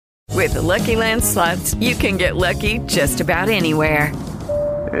With the Lucky Land Slots, you can get lucky just about anywhere.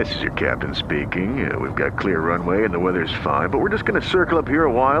 This is your captain speaking. We've got clear runway and the weather's fine, but we're just going to circle up here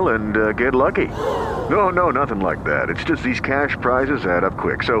a while and get lucky. No, nothing like that. It's just these cash prizes add up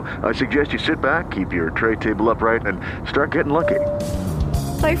quick. So I suggest you sit back, keep your tray table upright, and start getting lucky.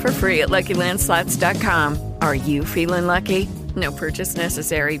 Play for free at LuckyLandSlots.com. Are you feeling lucky? No purchase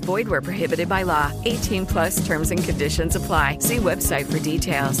necessary. Void where prohibited by law. 18 plus terms and conditions apply. See website for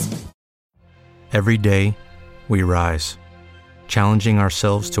details. Every day, we rise, challenging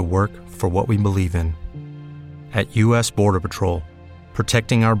ourselves to work for what we believe in. At U.S. Border Patrol,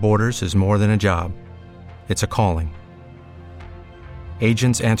 protecting our borders is more than a job. It's a calling.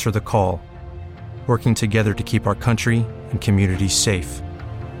 Agents answer the call, working together to keep our country and communities safe.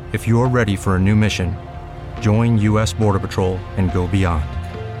 If you're ready for a new mission, join U.S. Border Patrol and go beyond.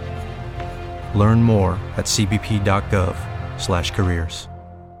 Learn more at cbp.gov/careers.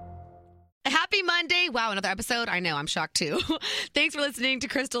 Happy Monday. Wow, another episode. I know, I'm shocked too. Thanks for listening to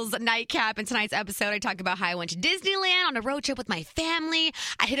Crystal's Nightcap. In tonight's episode, I talk about how I went to Disneyland on a road trip with my family.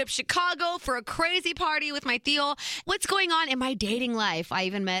 I hit up Chicago for a crazy party with my Theo. What's going on in my dating life? I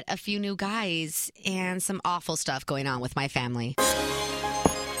even met a few new guys and some awful stuff going on with my family.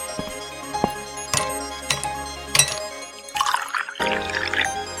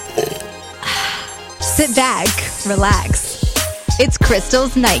 Sit back, relax. It's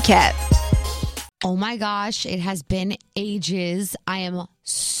Crystal's Nightcap. Oh my gosh, it has been ages. I am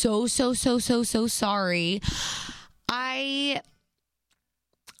so sorry. I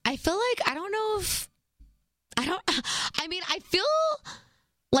feel like I feel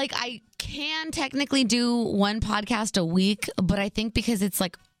like I can technically do one podcast a week, but I think because it's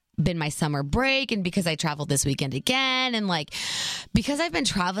like been my summer break and because I traveled this weekend again and like because I've been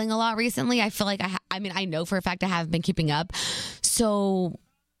traveling a lot recently, I feel like I know for a fact I haven't been keeping up. So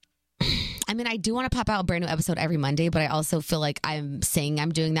I do want to pop out a brand new episode every Monday, but I also feel like I'm saying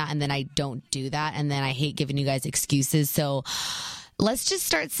I'm doing that and then I don't do that. And then I hate giving you guys excuses. So let's just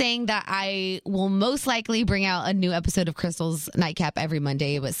start saying that I will most likely bring out a new episode of Crystal's Nightcap every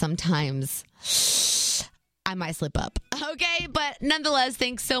Monday, but sometimes I might slip up. Okay, but nonetheless,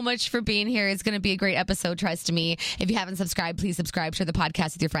 thanks so much for being here. It's going to be a great episode, trust me. If you haven't subscribed, please subscribe. Share the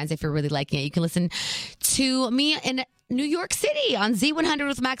podcast with your friends if you're really liking it. You can listen to me in New York City on Z100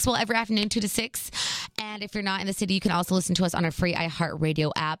 with Maxwell every afternoon, 2 to 6. And if you're not in the city, you can also listen to us on our free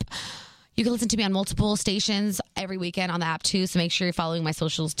iHeartRadio app. You can listen to me on multiple stations every weekend on the app too. So make sure you're following my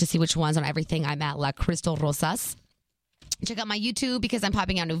socials to see which ones on everything. I'm at La Crystal Rosas. Check out my YouTube because I'm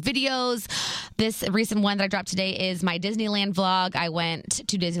popping out new videos. This recent one that I dropped today is my Disneyland vlog. I went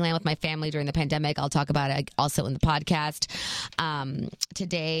to Disneyland with my family during the pandemic. I'll talk about it also in the podcast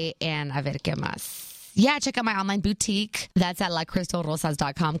today. And a ver qué más. Yeah, check out my online boutique. That's at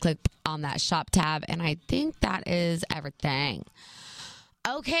lacrystalrosas.com. Click on that shop tab. And I think that is everything.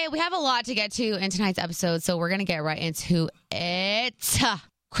 Okay, we have a lot to get to in tonight's episode, so we're going to get right into it.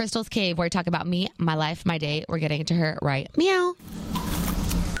 Crystal's Cave, where I talk about me, my life, my day. We're getting into her right. Meow.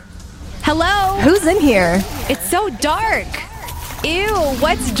 Hello? Who's in here? It's so dark. Ew,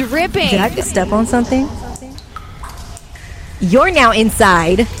 what's dripping? Did I just step on something? You're now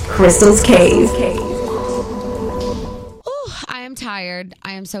inside Crystal's Cave. I am tired.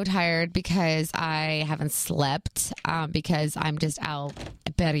 I am so tired because I haven't slept because I'm just out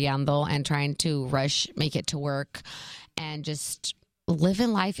perreando and trying to make it to work and just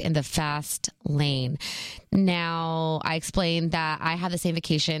living life in the fast lane. Now, I explained that I have the same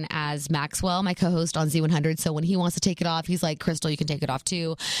vacation as Maxwell, my co-host on Z100. So when he wants to take it off, he's like, Crystal, you can take it off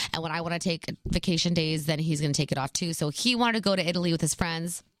too. And when I want to take vacation days, then he's going to take it off too. So he wanted to go to Italy with his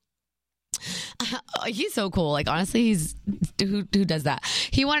friends. He's so cool. Like, honestly, who does that?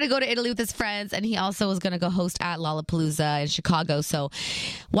 He wanted to go to Italy with his friends, and he also was going to go host at Lollapalooza in Chicago. So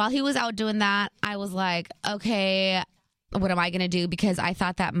while he was out doing that, I was like, okay, what am I going to do? Because I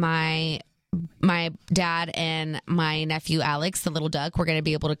thought that my dad and my nephew Alex, the little duck, were going to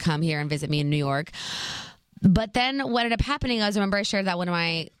be able to come here and visit me in New York. But then what ended up happening was, remember I shared that one of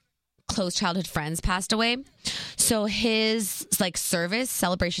my close childhood friends passed away. So his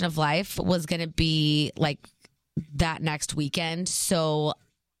celebration of life was going to be like that next weekend. So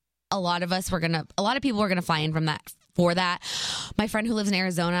a lot of people were going to fly in for that. My friend who lives in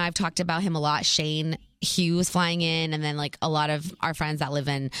Arizona, I've talked about him a lot. Shane, he was flying in, and then like a lot of our friends that live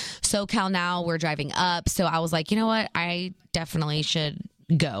in SoCal now, we're driving up. So I was like, you know what? I definitely should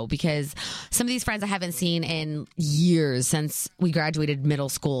go because some of these friends I haven't seen in years since we graduated middle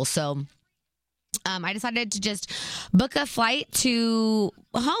school. So I decided to just book a flight to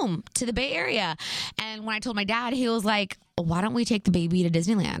home, to the Bay Area. And when I told my dad, he was like, why don't we take the baby to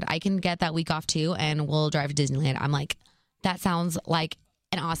Disneyland? I can get that week off too, and we'll drive to Disneyland. I'm like, that sounds like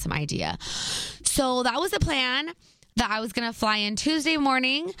an awesome idea. So that was the plan, that I was going to fly in Tuesday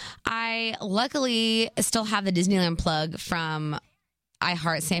morning. I luckily still have the Disneyland plug from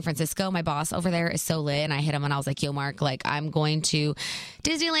iHeart San Francisco. My boss over there is so lit, and I hit him and I was like, yo, Mark, like, I'm going to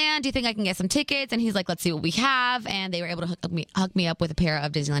Disneyland. Do you think I can get some tickets? And he's like, let's see what we have. And they were able to hook me up with a pair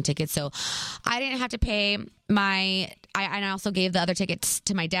of Disneyland tickets. So I didn't have to pay I also gave the other tickets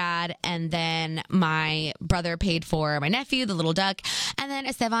to my dad, and then my brother paid for my nephew, the little duck. And then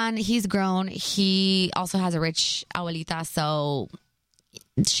Esteban, he's grown. He also has a rich abuelita, so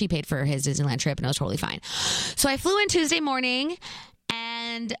she paid for his Disneyland trip, and it was totally fine. So I flew in Tuesday morning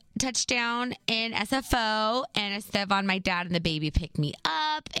and touched down in SFO, and Esteban, my dad, and the baby picked me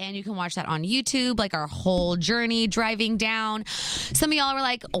up, and you can watch that on YouTube, like our whole journey driving down. Some of y'all were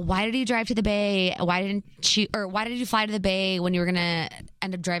like, why did you drive to the Bay? Why did you fly to the Bay when you were going to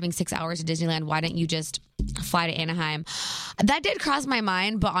end up driving 6 hours to Disneyland? Why didn't you just fly to Anaheim? That did cross my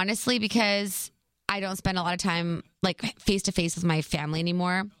mind, but honestly, because I don't spend a lot of time like face to face with my family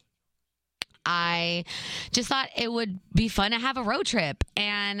anymore, I just thought it would be fun to have a road trip.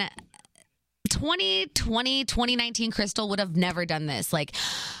 And 2019 Crystal would have never done this. Like,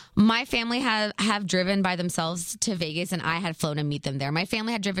 my family have driven by themselves to Vegas, and I had flown to meet them there. My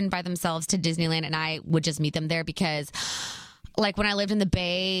family had driven by themselves to Disneyland, and I would just meet them there because, like, when I lived in the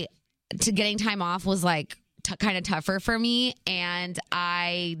Bay, getting time off was like kind of tougher for me, and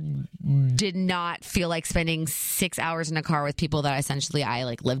I did not feel like spending 6 hours in a car with people that essentially I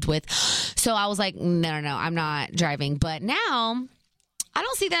like lived with. So I was like, no, I'm not driving. But now I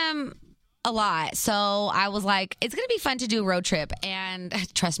don't see them a lot. So I was like, it's going to be fun to do a road trip. And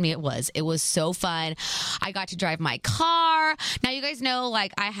trust me, it was so fun. I got to drive my car. Now, you guys know,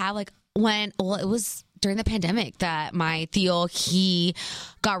 like, I have like it was during the pandemic that my Theo, he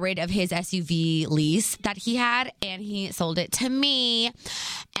got rid of his SUV lease that he had, and he sold it to me.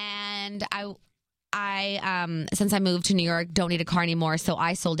 And I since I moved to New York, don't need a car anymore. So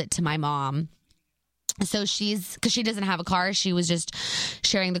I sold it to my mom. So because she doesn't have a car, she was just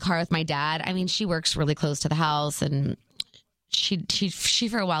sharing the car with my dad. I mean, she works really close to the house, and she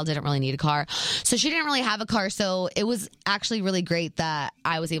for a while didn't really need a car. So she didn't really have a car. So it was actually really great that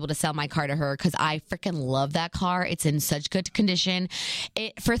I was able to sell my car to her, because I freaking love that car. It's in such good condition.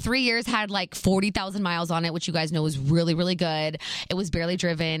 It, for 3 years, had like 40,000 miles on it, which you guys know is really, really good. It was barely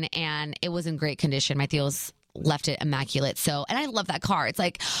driven, and it was in great condition. My Theo's left it immaculate. So, and I love that car. It's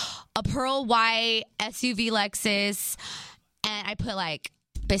like a pearl white SUV Lexus, and I put like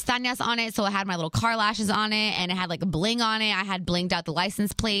pestañas on it, so it had my little car lashes on it, and it had like a bling on it. I had blinged out the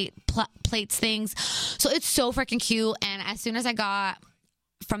license plates things. So it's so freaking cute. And as soon as I got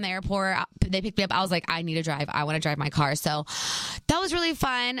from the airport, they picked me up. I was like, I need to drive. I want to drive my car. So that was really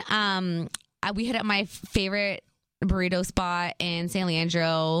fun. We hit up my favorite burrito spot in San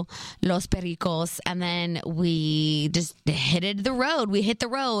Leandro, Los Pericos, and then we just hit the road. We hit the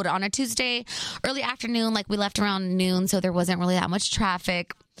road on a Tuesday early afternoon. Like, we left around noon, so there wasn't really that much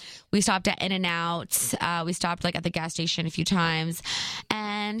traffic. We stopped at In-N-Out. We stopped like at the gas station a few times,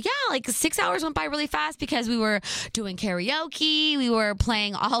 and yeah, like 6 hours went by really fast because we were doing karaoke. We were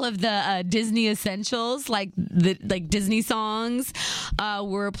playing all of the Disney essentials, like Disney songs.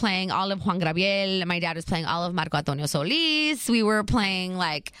 We were playing all of Juan Gabriel. My dad was playing all of Marco Antonio Solis. We were playing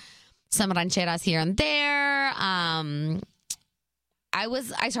like some rancheras here and there.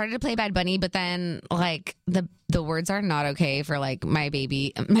 I started to play Bad Bunny, but then like the words are not okay for like my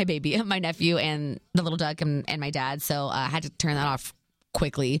nephew and the little duck and my dad. So I had to turn that off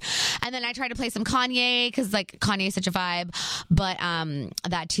quickly. And then I tried to play some Kanye, because like Kanye is such a vibe. But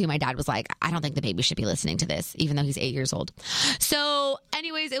that too, my dad was like, I don't think the baby should be listening to this, even though he's 8 years old. So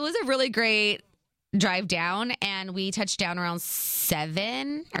anyways, it was a really great drive down, and we touched down around 6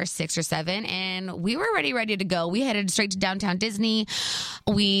 or 7, and we were ready to go. We headed straight to downtown Disney.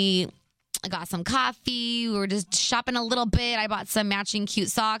 We got some coffee. We were just shopping a little bit. I bought some matching cute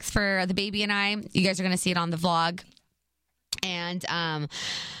socks for the baby and I. You guys are going to see it on the vlog. And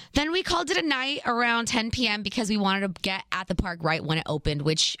then we called it a night around 10 p.m. because we wanted to get at the park right when it opened,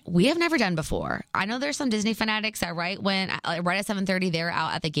 which we have never done before. I know there's some Disney fanatics that right at 7:30 they're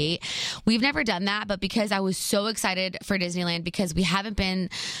out at the gate. We've never done that, but because I was so excited for Disneyland, because we haven't been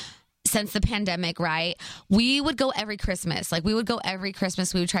since the pandemic, right? We would go every Christmas. Like, we would go every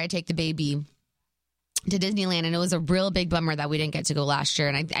Christmas. We would try to take the baby. to Disneyland, and it was a real big bummer that we didn't get to go last year.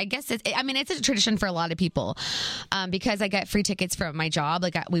 And I guess it's a tradition for a lot of people, because I get free tickets from my job.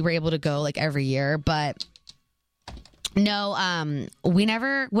 Like we were able to go like every year, but no, we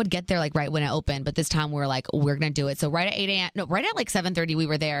never would get there like right when it opened. But this time we're like, we're gonna do it. So right at 8 a.m. No, right at like 7:30 we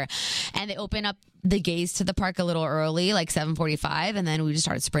were there, and they open up the gates to the park a little early, like 7:45, and then we just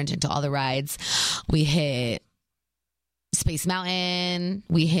started sprinting to all the rides. We hit Space Mountain,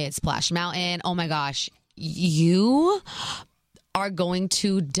 we hit Splash Mountain. Oh my gosh, you are going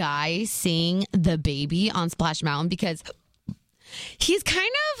to die seeing the baby on Splash Mountain, because he's kind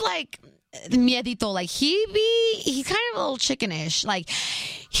of like miedito, like he's kind of a little chickenish. Like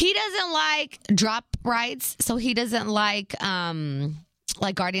he doesn't like drop rides, so he doesn't like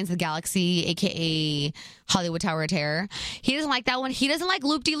Guardians of the Galaxy, aka Hollywood Tower of Terror. He doesn't like that one. He doesn't like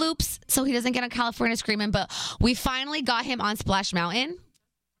loop-de-loops, so he doesn't get on California Screaming. But we finally got him on Splash Mountain,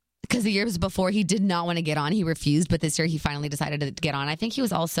 because the years before he did not want to get on. He refused, but this year he finally decided to get on. I think he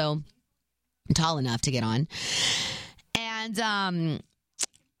was also tall enough to get on. And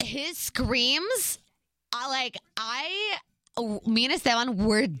his screams, me and Esteban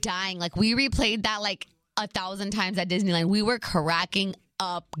were dying. Like we replayed that like 1,000 times at Disneyland. We were cracking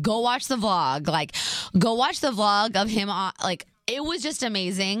up. Go watch the vlog. Like, go watch the vlog of him. Like, it was just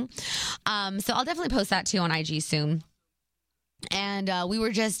amazing. So I'll definitely post that too on IG soon. And we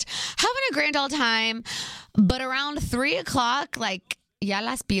were just having a grand old time. But around 3 o'clock, like, ya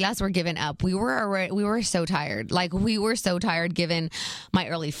las pilas were giving up. We were so tired. Like, we were so tired given my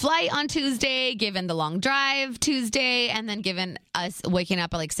early flight on Tuesday, given the long drive Tuesday, and then given us waking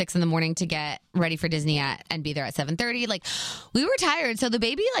up at like 6 in the morning to get ready for Disney and be there at 7:30. Like, we were tired. So the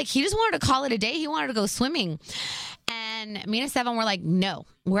baby, like, he just wanted to call it a day. He wanted to go swimming. And me and Esteban were like, no,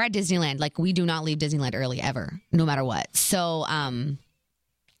 we're at Disneyland. Like, we do not leave Disneyland early ever, no matter what. So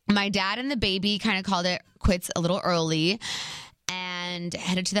my dad and the baby kind of called it quits a little early and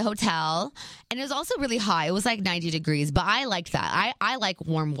headed to the hotel. And it was also really hot. It was like 90 degrees, but I liked that. I like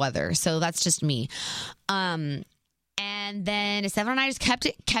warm weather, so that's just me. And then Esteban and I just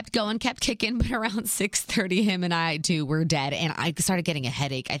kept going, kept kicking. But around 6:30, him and I too were dead, and I started getting a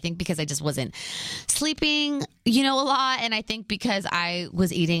headache. I think because I just wasn't sleeping, a lot, and I think because I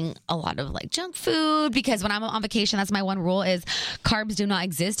was eating a lot of like junk food. Because when I'm on vacation, that's my one rule: is carbs do not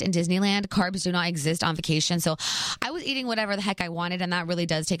exist in Disneyland. Carbs do not exist on vacation. So I was eating whatever the heck I wanted, and that really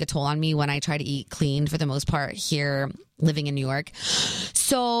does take a toll on me when I try to eat clean for the most part here, living in New York.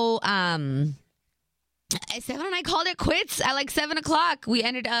 So Esteban and I called it quits at like 7 o'clock. We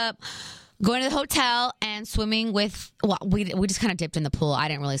ended up going to the hotel and swimming with, we just kind of dipped in the pool. I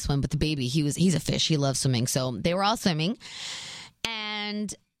didn't really swim, but the baby, he's a fish. He loves swimming. So they were all swimming.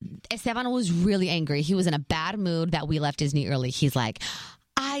 And Esteban was really angry. He was in a bad mood that we left Disney early. He's like,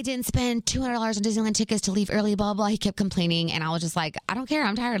 I didn't spend $200 on Disneyland tickets to leave early, blah, blah. He kept complaining. And I was just like, I don't care.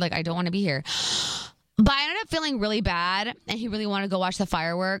 I'm tired. Like, I don't want to be here. But I ended up feeling really bad. And he really wanted to go watch the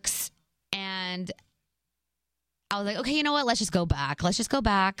fireworks. And I was like, okay, you know what? Let's just go back. Let's just go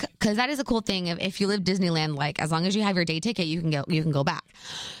back. Because that is a cool thing. If you live Disneyland, like, as long as you have your day ticket, you can go back.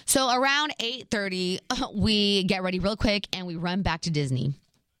 So around 8:30, we get ready real quick and we run back to Disney.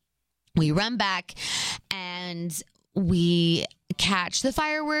 We run back and we catch the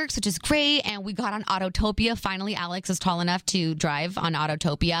fireworks, which is great. And we got on Autotopia. Finally, Alex is tall enough to drive on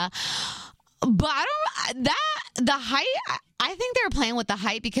Autotopia. But the height, I think they were playing with the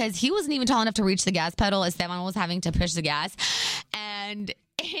height because he wasn't even tall enough to reach the gas pedal. Esteban was having to push the gas. And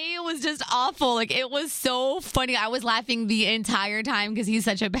it was just awful. Like, it was so funny. I was laughing the entire time because he's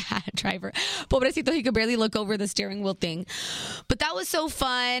such a bad driver. Pobrecito, he could barely look over the steering wheel thing. But that was so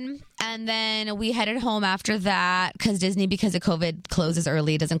fun. And then we headed home after that because Disney, because of COVID, closes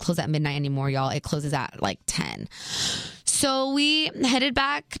early. It doesn't close at midnight anymore, y'all. It closes at like 10. So we headed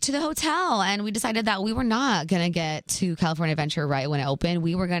back to the hotel and we decided that we were not going to get to California Adventure right when it opened.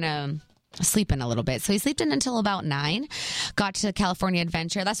 We were going to sleep in a little bit. So we slept in until about 9, got to California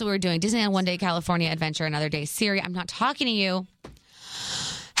Adventure. That's what we were doing. Disneyland one day, California Adventure another day. Siri, I'm not talking to you.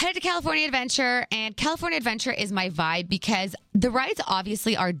 Headed to California Adventure, and California Adventure is my vibe because the rides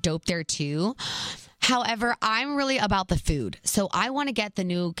obviously are dope there too. However, I'm really about the food. So I want to get the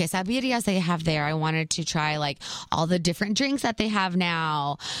new quesadillas they have there. I wanted to try like all the different drinks that they have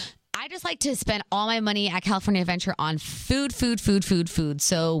now. I just like to spend all my money at California Adventure on food.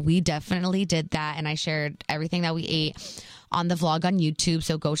 So we definitely did that. And I shared everything that we ate on the vlog on YouTube.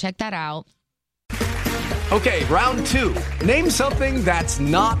 So go check that out. Okay, round 2. Name something that's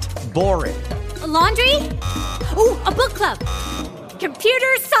not boring. A laundry? Ooh, a book club. Computer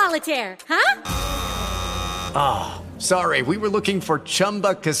solitaire, huh? Ah, sorry, we were looking for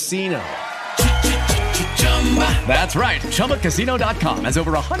Chumba Casino. That's right. ChumbaCasino.com has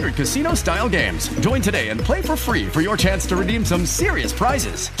over 100 casino-style games. Join today and play for free for your chance to redeem some serious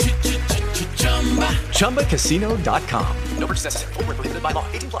prizes. ChumbaCasino.com. No purchase necessary. Void where prohibited by law.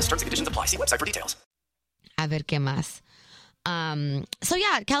 18 plus. Terms and conditions apply. See website for details. A ver qué más. So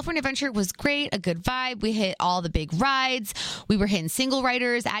yeah, California Adventure was great, a good vibe. We hit all the big rides. We were hitting single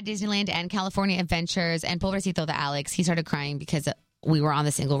riders at Disneyland and California Adventures. And pobrecito the Alex, he started crying because we were on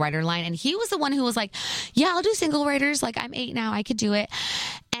the single rider line. And he was the one who was like, yeah, I'll do single riders. Like, I'm 8 now. I could do it.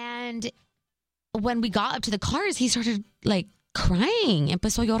 And when we got up to the cars, he started like crying.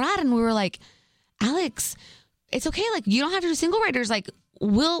 Empezó a llorar. And we were like, Alex, it's okay. Like, you don't have to do single riders. Like,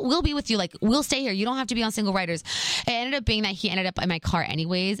 we'll be with you. Like, we'll stay here. You don't have to be on single riders. It ended up being that he ended up in my car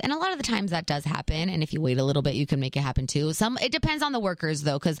anyways. And a lot of the times that does happen. And if you wait a little bit, you can make it happen too. It depends on the workers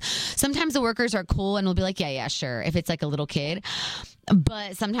though, because sometimes the workers are cool and will be like, yeah, sure. If it's like a little kid.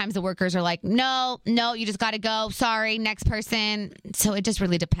 But sometimes the workers are like, no, you just got to go. Sorry, next person. So it just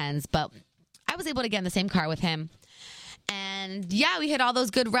really depends. But I was able to get in the same car with him. And yeah, we hit all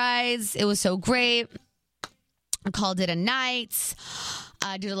those good rides. It was so great. I called it a night.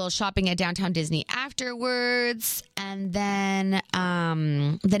 Did a little shopping at Downtown Disney afterwards. And then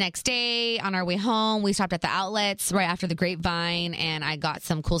the next day on our way home, we stopped at the outlets right after the Grapevine. And I got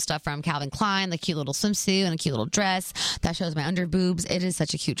some cool stuff from Calvin Klein, the cute little swimsuit and a cute little dress that shows my under boobs. It is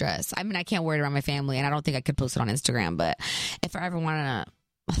such a cute dress. I mean, I can't wear it around my family, and I don't think I could post it on Instagram. But if I ever want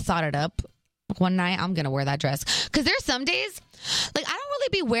to thought it up one night, I'm going to wear that dress. Because there's some days, like, I don't really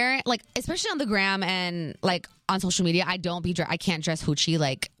be wearing, like, especially on the gram and, like, on social media, I can't dress hoochie.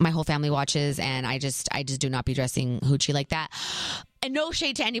 Like, my whole family watches, and I just do not be dressing hoochie like that. And no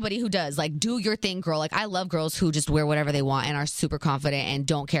shade to anybody who does. Like, do your thing, girl. Like, I love girls who just wear whatever they want and are super confident and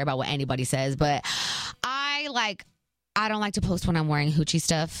don't care about what anybody says. But I don't like to post when I'm wearing hoochie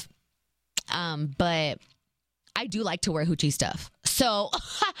stuff. But I do like to wear hoochie stuff. So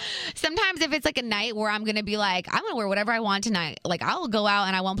sometimes if it's like a night where I'm going to be like, I'm going to wear whatever I want tonight. Like, I will go out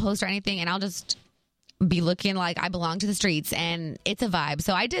and I won't post or anything, and I'll just be looking like I belong to the streets, and it's a vibe.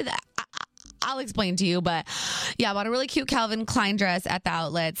 So I did that. I'll explain to you. But yeah, I bought a really cute Calvin Klein dress at the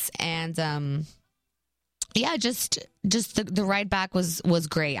outlets. And yeah, just the ride back was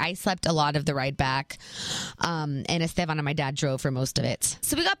great. I slept a lot of the ride back. And Esteban and my dad drove for most of it.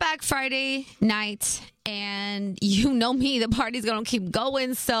 So we got back Friday night, and you know me, the party's going to keep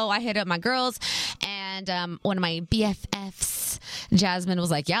going. So I hit up my girls, and one of my BFFs, Jasmine,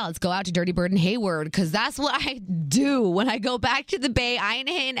 was like, yeah, let's go out to Dirty Bird and Hayward, because that's what I do when I go back to the Bay. I ain't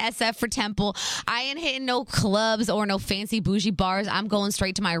hitting SF for Temple. I ain't hitting no clubs or no fancy bougie bars. I'm going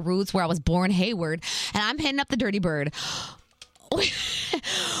straight to my roots where I was born, Hayward, and I'm hitting up the Dirty Bird,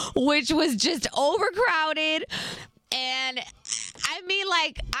 which was just overcrowded. And I mean,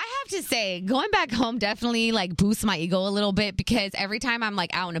 like, I have to say, going back home definitely like boosts my ego a little bit, because every time I'm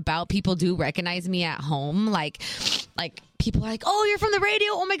like out and about, people do recognize me at home. Like people are like, oh, you're from the radio.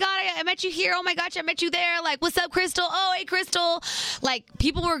 Oh my God, I met you here. Oh my gosh, I met you there. Like, what's up, Crystal? Oh, hey, Crystal. Like,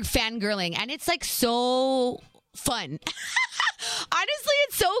 people were fangirling, and it's like so fun. Honestly,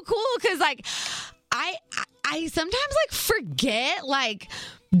 it's so cool, because like I sometimes like forget like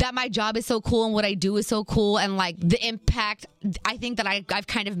that my job is so cool and what I do is so cool, and like the impact I think that I've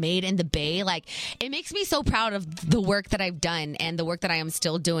kind of made in the Bay. Like, it makes me so proud of the work that I've done and the work that I am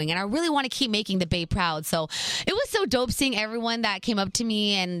still doing, and I really want to keep making the Bay proud. So it was so dope seeing everyone that came up to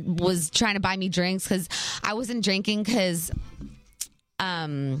me and was trying to buy me drinks, because I wasn't drinking because I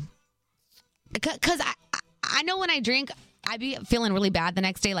know when I drink I be feeling really bad the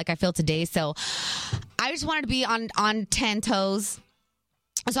next day, like I feel today. So I just wanted to be on 10 toes.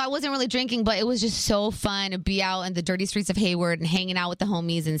 So I wasn't really drinking, but it was just so fun to be out in the dirty streets of Hayward and hanging out with the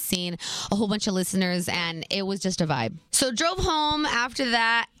homies and seeing a whole bunch of listeners, and it was just a vibe. So drove home after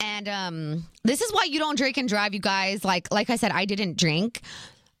that, and this is why you don't drink and drive, you guys. Like I said, I didn't drink,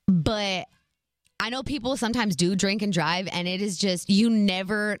 but I know people sometimes do drink and drive, and it is just, you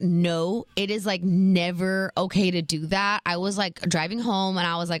never know. It is like never okay to do that. I was like driving home, and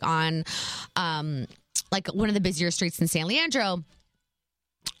I was like on like one of the busier streets in San Leandro.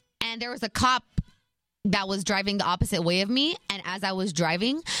 And there was a cop that was driving the opposite way of me. And as I was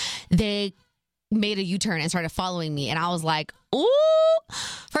driving, they made a U-turn and started following me. And I was like, ooh,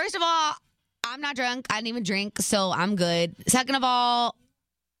 first of all, I'm not drunk. I didn't even drink, so I'm good. Second of all,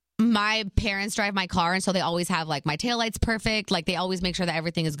 my parents drive my car, and so they always have like my taillights perfect. Like, they always make sure that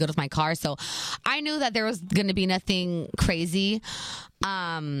everything is good with my car. So I knew that there was going to be nothing crazy.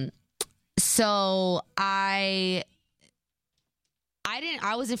 So I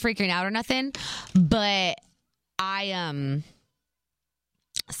wasn't freaking out or nothing, but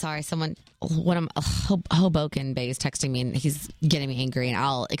Sorry, Hoboken Bay is texting me and he's getting me angry, and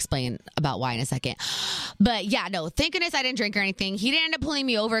I'll explain about why in a second. But yeah, no, thank goodness I didn't drink or anything. He didn't end up pulling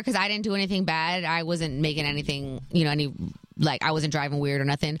me over because I didn't do anything bad. I wasn't making anything, I wasn't driving weird or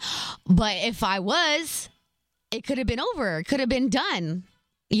nothing. But if I was, it could have been over. It could have been done.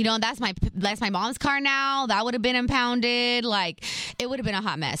 That's my mom's car now. That would have been impounded. Like, it would have been a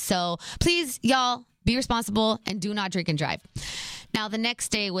hot mess. So please, y'all, be responsible and do not drink and drive. Now, the next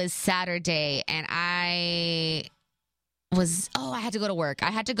day was Saturday, and I had to go to work.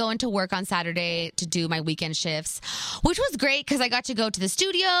 I had to go into work on Saturday to do my weekend shifts, which was great because I got to go to the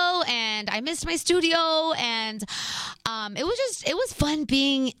studio, and I missed my studio, and it was fun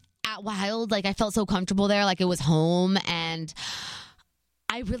being at Wild. Like, I felt so comfortable there, like it was home, and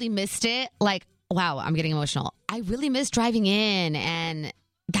I really missed it. Like, wow, I'm getting emotional. I really missed driving in, and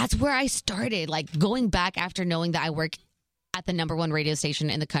that's where I started, like, going back after knowing that I work at the #1 radio station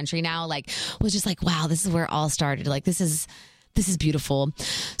in the country now, like, was just like, wow, this is where it all started. Like, this is beautiful.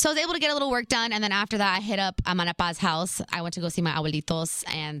 So I was able to get a little work done. And then after that, I hit up Amanapa's house. I went to go see my abuelitos,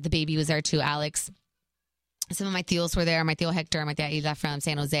 and the baby was there too, Alex. Some of my tios were there, my tio Hector, my tia Ida from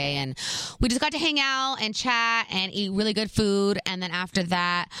San Jose, and we just got to hang out and chat and eat really good food. And then after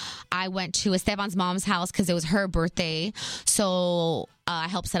that, I went to Esteban's mom's house because it was her birthday. So I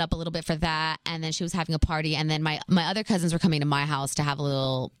helped set up a little bit for that. And then she was having a party. And then my other cousins were coming to my house to have a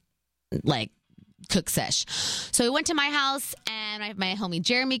little, like, cook sesh. So we went to my house, and my homie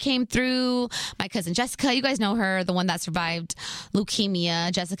Jeremy came through. My cousin Jessica, you guys know her, the one that survived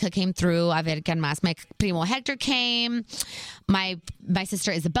leukemia. Jessica came through. A ver quién más. My primo Hector came. My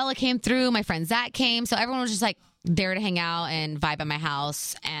sister Isabella came through. My friend Zach came. So everyone was just like there to hang out and vibe at my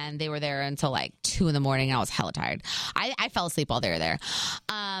house, and they were there until like 2 a.m. and I was hella tired. I fell asleep while they were there.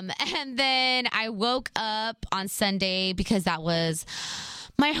 And then I woke up on Sunday because that was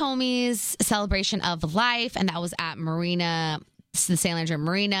my homie's celebration of life, and that was at Marina, the St. Landry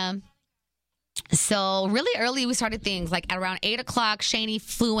Marina. So really early we started things, like at around 8 o'clock, Shaney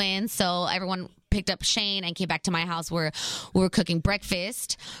flew in, so everyone picked up Shane and came back to my house where we were cooking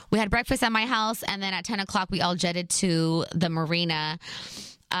breakfast. We had breakfast at my house, and then at 10 o'clock we all jetted to the marina.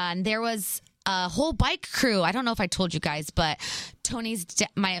 And there was a whole bike crew. I don't know if I told you guys, but Tony's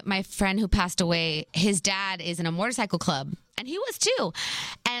my friend who passed away, his dad is in a motorcycle club, and he was too.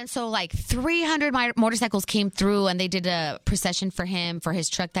 And so like 300 motorcycles came through, and they did a procession for him for his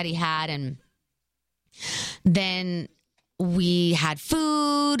truck that he had. And then we had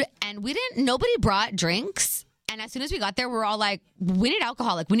food, and nobody brought drinks. And as soon as we got there, we were all like, we need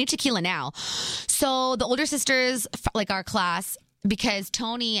alcohol. Like, we need tequila now. So the older sisters, like our class, because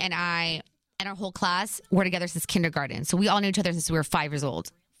Tony and I and our whole class were together since kindergarten. So we all knew each other since we were 5 years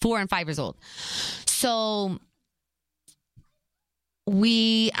old, 4 and 5 years old. So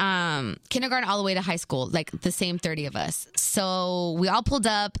we, kindergarten all the way to high school, like the same 30 of us. So we all pulled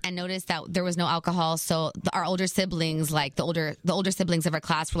up and noticed that there was no alcohol. So our older siblings, like the older siblings of our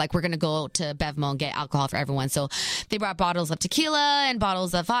class were like, we're going to go to Bevmo and get alcohol for everyone. So they brought bottles of tequila and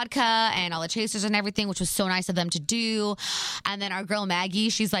bottles of vodka and all the chasers and everything, which was so nice of them to do. And then our girl Maggie,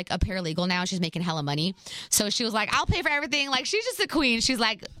 she's like a paralegal now. She's making hella money. So she was like, I'll pay for everything. Like, she's just a queen. She's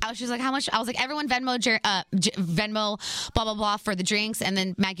like, how much? I was like, everyone Venmo, blah, blah, blah for the drinks. And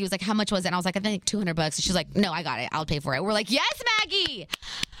then Maggie was like, how much was it? And I was like, I think $200. And she's like, no, I got it. I'll pay for it. We're like, yes, Maggie,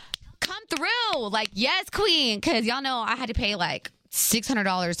 come through. Like, yes, queen. Because y'all know I had to pay like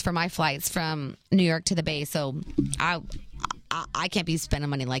 $600 for my flights from New York to the Bay. So I can't be spending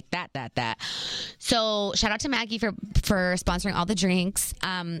money like that. So shout out to Maggie for sponsoring all the drinks.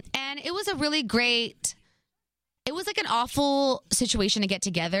 And it was a really great... It was like an awful situation to get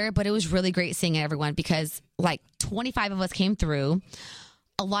together, but it was really great seeing everyone because like 25 of us came through.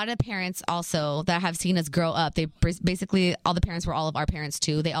 A lot of parents also that have seen us grow up, they basically, all the parents were all of our parents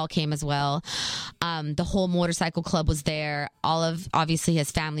too. They all came as well. The whole motorcycle club was there. Obviously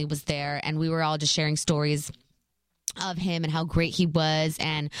his family was there, and we were all just sharing stories of him and how great he was.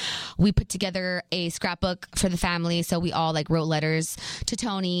 And we put together a scrapbook for the family, so we all like wrote letters to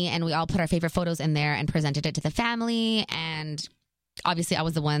Tony, and we all put our favorite photos in there and presented it to the family. And obviously I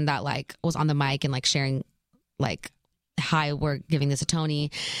was the one that like was on the mic and like sharing like, hi, we're giving this to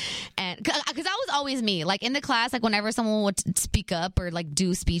Tony. And because that was always me, like in the class, like whenever someone would speak up or like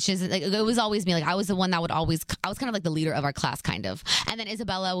do speeches, like, it was always me. Like I was the one that would always, I was kind of like the leader of our class kind of. And then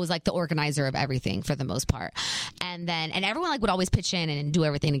Isabella was like the organizer of everything for the most part. And everyone like would always pitch in and do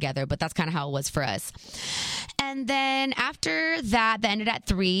everything together, but that's kind of how it was for us. And then after that ended at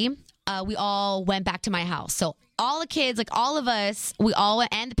 3. we all went back to my house. So all the kids, like all of us, we all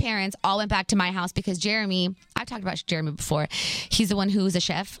and the parents all went back to my house because Jeremy, I've talked about Jeremy before. He's the one who's a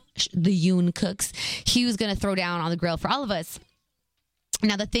chef, the Yoon cooks. He was going to throw down on the grill for all of us.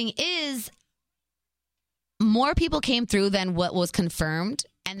 Now, the thing is, more people came through than what was confirmed.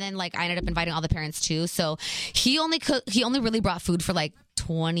 And then, like, I ended up inviting all the parents, too. So he only really brought food for, like,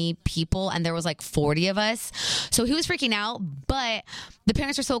 20 people. And there was, like, 40 of us. So he was freaking out. But the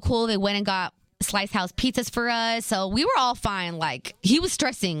parents were so cool. They went and got Slice House pizzas for us. So we were all fine. Like, he was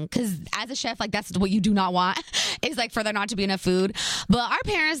stressing because as a chef, like, that's what you do not want is, like, for there not to be enough food. But our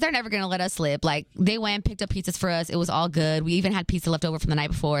parents, they're never going to let us slip. Like, they went, picked up pizzas for us. It was all good. We even had pizza left over from the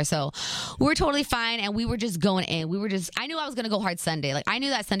night before. So we were totally fine. And we were just going in. I knew I was going to go hard Sunday. Like, I knew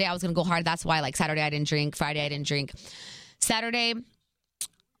that Sunday I was going to go hard. That's why, like, Saturday I didn't drink. Friday I didn't drink. Saturday,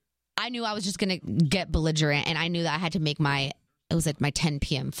 I knew I was just going to get belligerent. And I knew that I had to make my 10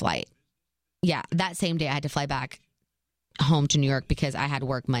 p.m. flight. Yeah, that same day I had to fly back home to New York because I had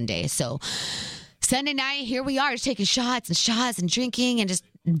work Monday. So Sunday night, here we are, just taking shots and drinking and just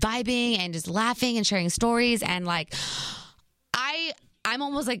vibing and just laughing and sharing stories. And like, I'm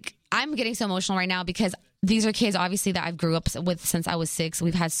almost like, I'm getting so emotional right now because these are kids, obviously, that I've grew up with since I was 6.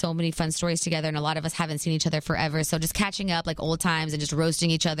 We've had so many fun stories together, and a lot of us haven't seen each other forever. So just catching up, like old times, and just roasting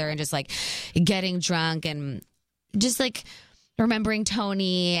each other and just like getting drunk and just like remembering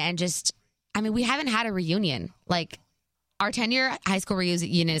Tony and just, I mean, we haven't had a reunion. Like, our 10-year high school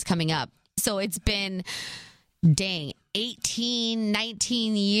reunion is coming up. So it's been, 18,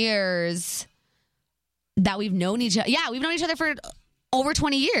 19 years that we've known each other. Yeah, we've known each other for over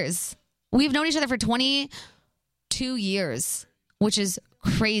 20 years. We've known each other for 22 years, which is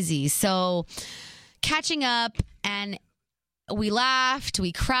crazy. So catching up, and we laughed,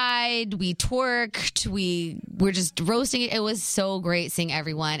 we cried, we twerked, we were just roasting it. It was so great seeing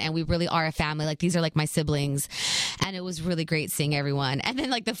everyone, and we really are a family. Like, these are like my siblings, and it was really great seeing everyone. And then,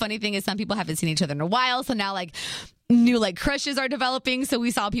 like, the funny thing is some people haven't seen each other in a while, so now, like, new, like, crushes are developing. So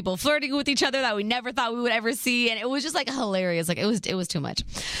we saw people flirting with each other that we never thought we would ever see, and it was just, like, hilarious. Like, it was too much.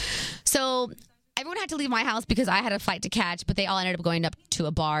 So everyone had to leave my house because I had a flight to catch, but they all ended up going up to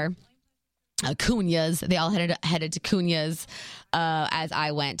a bar. Cunha's. They all headed to Cunha's as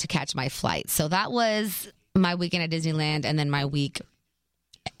I went to catch my flight. So that was my weekend at Disneyland, and then my week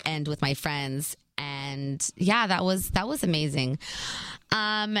end with my friends. And yeah, that was amazing.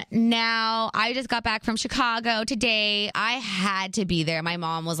 Now I just got back from Chicago today. I had to be there. My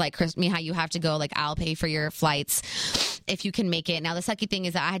mom was like, Miha, you have to go. Like, I'll pay for your flights if you can make it. Now, the sucky thing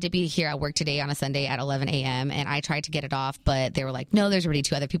is that I had to be here at work today on a Sunday at 11 a.m. And I tried to get it off, but they were like, no, there's already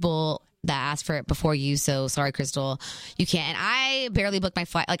 2 other people that asked for it before you. So sorry, Crystal, you can't. And I barely booked my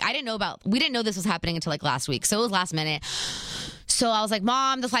flight. Like, we didn't know this was happening until like last week. So it was last minute. So I was like,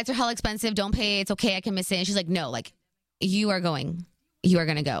 Mom, the flights are hella expensive. Don't pay. It's okay. I can miss it. And she's like, no, like, you are going. You are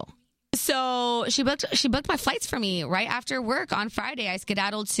going to go. So she booked my flights for me right after work on Friday. I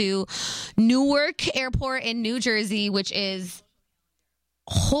skedaddled to Newark Airport in New Jersey, which is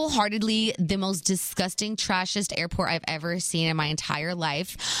wholeheartedly the most disgusting, trashiest airport I've ever seen in my entire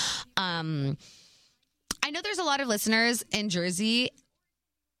life. I know there's a lot of listeners in Jersey,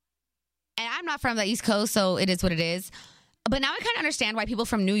 and I'm not from the East Coast, so it is what it is. But now I kind of understand why people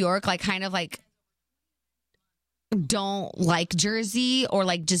from New York, like, kind of like don't like Jersey, or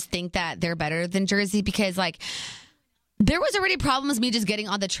like just think that they're better than Jersey, because like there was already problems me just getting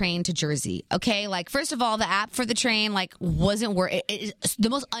on the train to Jersey. Okay, like, first of all, the app for the train like wasn't it's the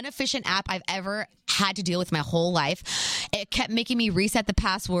most inefficient app I've ever had to deal with my whole life. It kept making me reset the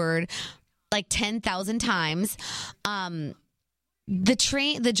password like 10,000 times.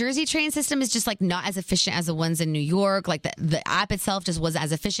 The Jersey train system is just like not as efficient as the ones in New York. Like, the app itself just wasn't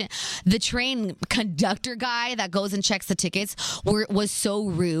as efficient. The train conductor guy that goes and checks the tickets was so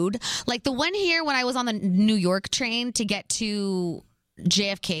rude. Like, the one here when I was on the New York train to get to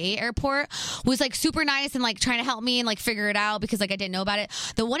JFK airport was like super nice and like trying to help me and like figure it out because like I didn't know about it.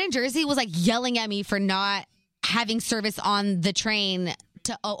 The one in Jersey was like yelling at me for not having service on the train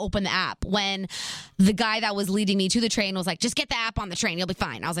to open the app, when the guy that was leading me to the train was like, just get the app on the train, you'll be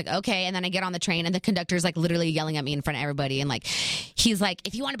fine. I was like, okay. And then I get on the train, and the conductor's like literally yelling at me in front of everybody, and like he's like,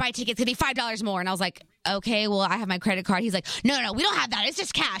 if you want to buy tickets, it's gonna be $5 more. And I was like, okay, well, I have my credit card. He's like, no, we don't have that, it's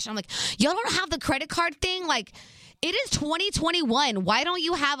just cash. I'm like, y'all don't have the credit card thing? Like, it is 2021. Why don't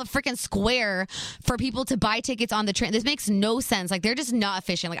you have a freaking square for people to buy tickets on the train? This makes no sense. Like, they're just not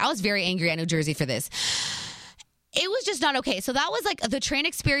efficient. Like, I was very angry at New Jersey for this. it was just not okay. So that was like the train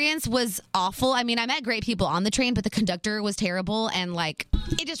experience was awful. I mean, I met great people on the train, but the conductor was terrible and like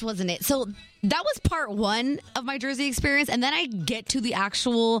it just wasn't it. So that was part one of my Jersey experience. And then I get to the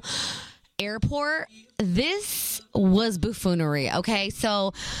actual airport. This was buffoonery. Okay.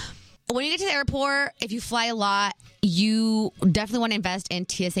 So when you get to the airport, if you fly a lot, you definitely want to invest in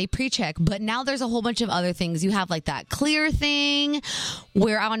TSA PreCheck. But now there's a whole bunch of other things. You have like that clear thing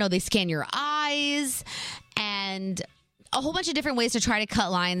where, I don't know, they scan your eyes and a whole bunch of different ways to try to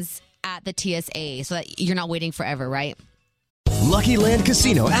cut lines at the TSA so that you're not waiting forever, right? Lucky Land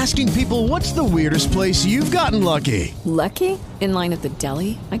Casino, asking people, what's the weirdest place you've gotten lucky? Lucky? In line at the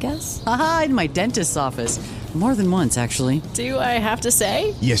deli, I guess? Aha, in my dentist's office. More than once, actually. Do I have to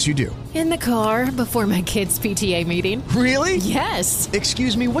say? Yes, you do. In the car before my kids' PTA meeting. Really? Yes.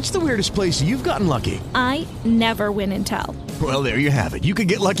 Excuse me, what's the weirdest place you've gotten lucky? I never win and tell. Well, there you have it. You can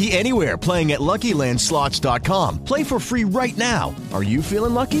get lucky anywhere, playing at LuckyLandSlots.com. Play for free right now. Are you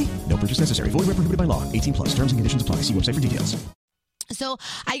feeling lucky? No purchase necessary. Void where prohibited by law. 18+. Terms and conditions apply. See website for details. So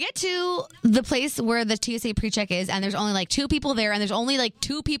I get to the place where the TSA PreCheck is, and there's only like 2 people there, and there's only like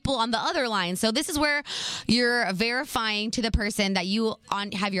 2 people on the other line. So this is where you're verifying to the person that you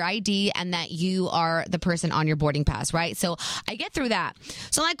have your ID and that you are the person on your boarding pass, right? So I get through that.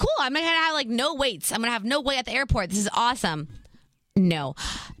 So I'm like, cool, I'm going to have like no waits. I'm going to have no wait at the airport. This is awesome. No.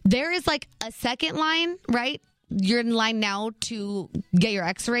 There is like a second line, right? You're in line now to get your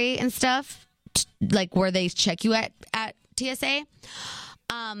x-ray and stuff, like where they check you at TSA.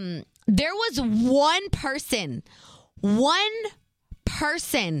 There was one person, one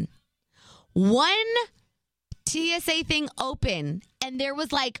TSA thing open, and there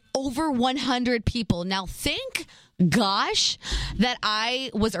was like over 100 people. Now, thank gosh that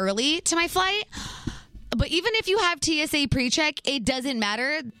I was early to my flight. But even if you have TSA PreCheck, it doesn't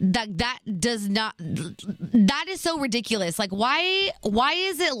matter. That is so ridiculous. Like, why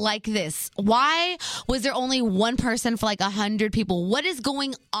is it like this? Why was there only one person for like 100 people? What is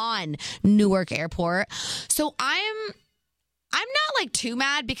going on, Newark Airport? So I'm not like too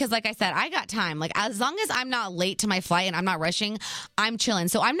mad because, like I said, I got time. Like, as long as I'm not late to my flight and I'm not rushing, I'm chilling.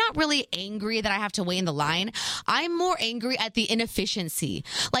 So I'm not really angry that I have to wait in the line. I'm more angry at the inefficiency.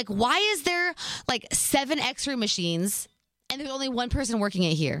 Like, why is there like 7 x-ray machines and there's only one person working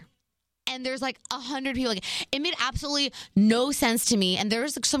it here? And there's like 100 people. Like, it made absolutely no sense to me. And there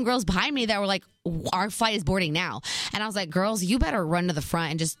was some girls behind me that were like, our flight is boarding now. And I was like, girls, you better run to the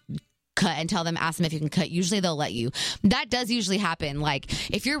front and just cut and ask them if you can cut. Usually they'll let you. That does usually happen. Like,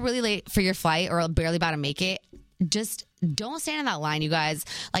 if you're really late for your flight or barely about to make it, just don't stand in that line, you guys.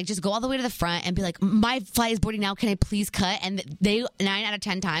 Like, just go all the way to the front and be like, my flight is boarding now. Can I please cut? And they 9 out of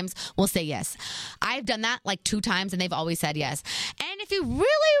 10 times will say yes. I've done that like 2 times and they've always said yes. And if you really, really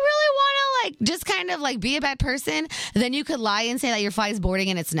want to like just kind of like be a bad person, then you could lie and say that your flight is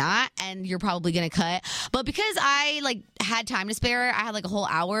boarding and it's not, and you're probably going to cut. But because I like had time to spare, I had like a whole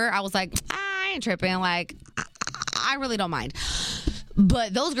hour. I was like, I ain't tripping. Like, I really don't mind.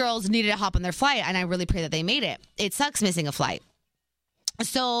 But those girls needed to hop on their flight, and I really pray that they made it. It sucks missing a flight.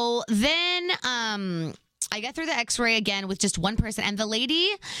 So then I get through the x-ray again with just one person, and the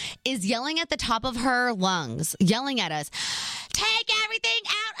lady is yelling at the top of her lungs, yelling at us, take everything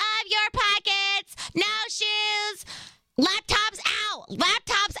out of your pockets, no shoes, laptops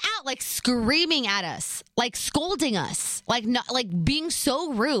out, like screaming at us, like scolding us, like being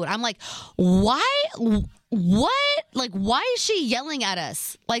so rude. I'm like, why? What? Like, why is she yelling at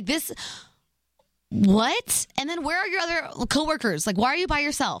us like this? What? And then where are your other coworkers? Like, why are you by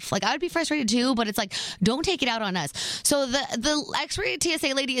yourself? Like, I would be frustrated too, but it's like, don't take it out on us. So the x-ray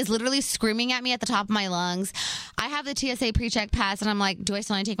TSA lady is literally screaming at me at the top of my lungs. I have the TSA PreCheck pass, and I'm like, do I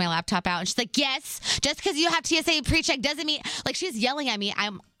still need to take my laptop out? And she's like, yes, just because you have TSA PreCheck doesn't mean, like, she's yelling at me.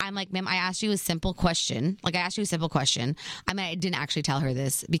 I'm like, ma'am, I asked you a simple question. I mean, I didn't actually tell her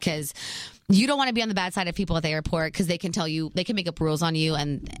this because you don't want to be on the bad side of people at the airport because they can tell you, they can make up rules on you,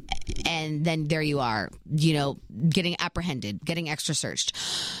 and then there you are, you know, getting apprehended, getting extra searched.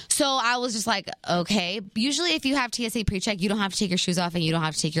 So I was just like, okay. Usually if you have TSA PreCheck, you don't have to take your shoes off and you don't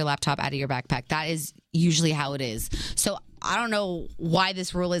have to take your laptop out of your backpack. That is usually how it is. So I don't know why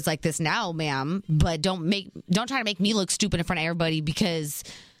this rule is like this now, ma'am, but don't try to make me look stupid in front of everybody because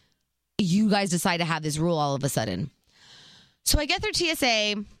you guys decide to have this rule all of a sudden. So I get through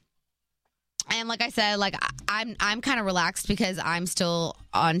TSA, and like I said, like I'm kind of relaxed because I'm still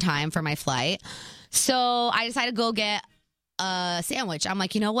on time for my flight. So I decided to go get a sandwich. I'm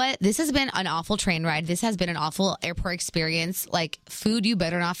like, you know what? This has been an awful train ride. This has been an awful airport experience. Like, food, you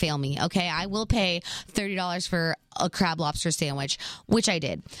better not fail me. Okay, I will pay $30 for a crab lobster sandwich, which I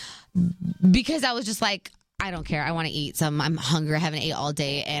did because I was just like, I don't care. I want to eat some. I'm hungry. I haven't ate all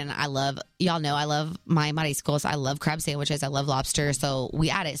day. And y'all know I love my mariscos. I love crab sandwiches. I love lobster. So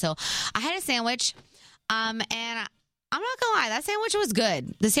we add it. So I had a sandwich. And I'm not going to lie. That sandwich was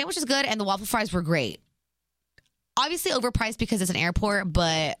good. The sandwich was good and the waffle fries were great. Obviously overpriced because it's an airport,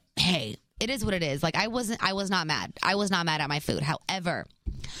 but hey, it is what it is. Like I was not mad. I was not mad at my food. However,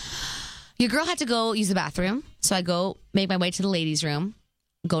 your girl had to go use the bathroom. So I go make my way to the ladies' room,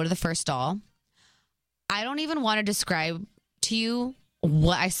 go to the first stall. I don't even want to describe to you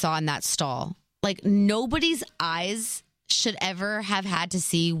what I saw in that stall. Like, nobody's eyes should ever have had to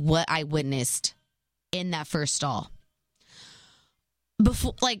see what I witnessed in that first stall.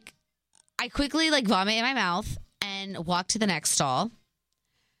 Before, like, I quickly, like, vomit in my mouth and walk to the next stall.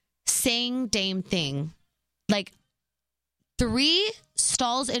 Same damn thing. Like, 3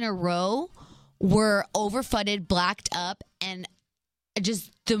 stalls in a row were overfunded, blacked up, and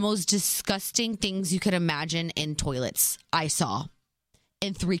just the most disgusting things you could imagine in toilets I saw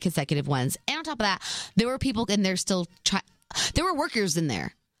in 3 consecutive ones. And on top of that, there were people in there still there were workers in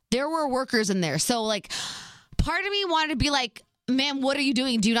there. So, like, part of me wanted to be like, ma'am, what are you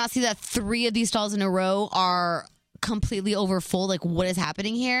doing? Do you not see that 3 of these stalls in a row are completely over full? Like, what is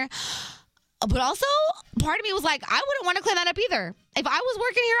happening here? But also, part of me was like, I wouldn't want to clean that up either. If I was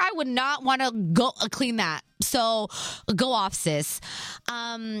working here, I would not want to go clean that. So, go off, sis.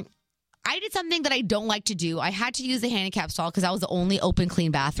 I did something that I don't like to do. I had to use the handicap stall because that was the only open, clean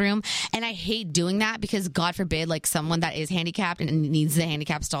bathroom. And I hate doing that because, God forbid, like, someone that is handicapped and needs the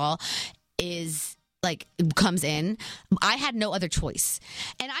handicap stall comes in. I had no other choice.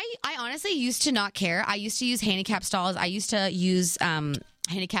 And I honestly used to not care. I used to use handicap stalls. I used to use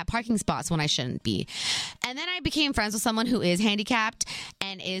handicap parking spots when I shouldn't be. And then I became friends with someone who is handicapped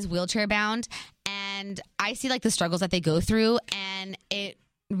and is wheelchair bound. And I see, like, the struggles that they go through. And it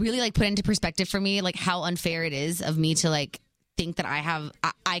really, like, put into perspective for me, like, how unfair it is of me to, like, think that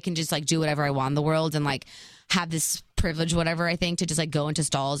I can just, like, do whatever I want in the world and, like, have this privilege, whatever, I think, to just, like, go into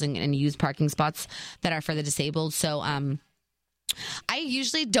stalls and use parking spots that are for the disabled. So, I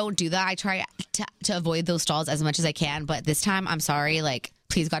usually don't do that. I try to avoid those stalls as much as I can. But this time, I'm sorry. Like,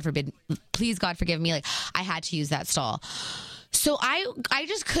 please, God forgive me. Like, I had to use that stall. So I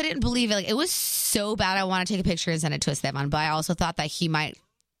just couldn't believe it. Like, it was so bad. I want to take a picture and send it to Esteban. But I also thought that he might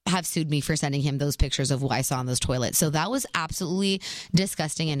have sued me for sending him those pictures of what I saw in those toilets. So that was absolutely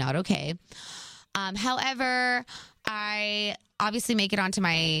disgusting and not okay. However, I obviously make it onto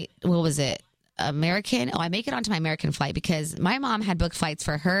my, I make it onto my American flight because my mom had booked flights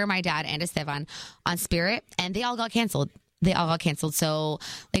for her, my dad, and Esteban on Spirit, and they all got canceled. So,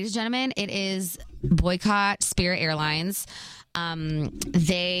 ladies and gentlemen, it is boycott Spirit Airlines.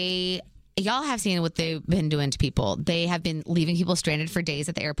 Y'all have seen what they've been doing to people. They have been leaving people stranded for days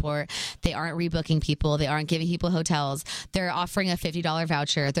at the airport. They aren't rebooking people. They aren't giving people hotels. They're offering a $50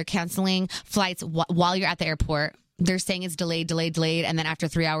 voucher. They're canceling flights while you're at the airport. They're saying it's delayed. And then after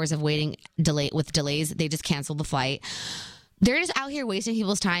 3 hours of waiting with delays, they just cancel the flight. They're just out here wasting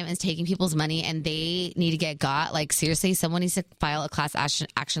people's time and taking people's money, and they need to get got. Like, seriously, someone needs to file a class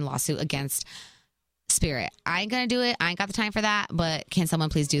action lawsuit against Spirit. I ain't going to do it. I ain't got the time for that, but can someone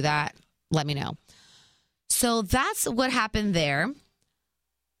please do that? Let me know. So that's what happened there.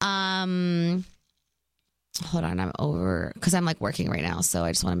 Hold on, I'm over because I'm, like, working right now, so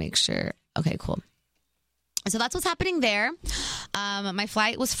I just want to make sure. Okay, cool. So that's what's happening there. My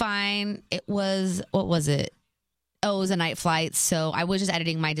flight was fine. It was, what was it? Oh, it was a night flight. So I was just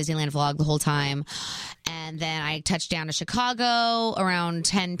editing my Disneyland vlog the whole time. And then I touched down to Chicago around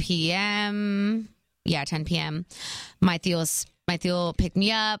 10 p.m. Yeah, 10 p.m. My tío picked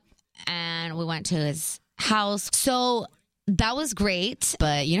me up and we went to his house. So that was great.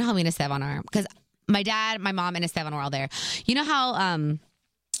 But you know how me and Esteban are? Because my dad, my mom, and Esteban were all there. You know how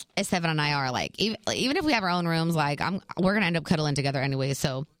Esteban and I are, like, even if we have our own rooms, like, we're going to end up cuddling together anyway.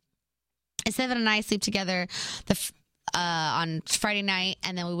 So Esteban and I sleep together on Friday night,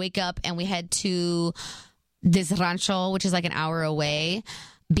 and then we wake up and we head to this rancho, which is like an hour away,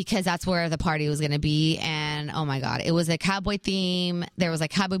 because that's where the party was going to be. And oh my God, it was a cowboy theme. There was,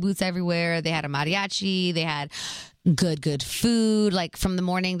 like, cowboy boots everywhere. They had a mariachi. They had good food. Like, from the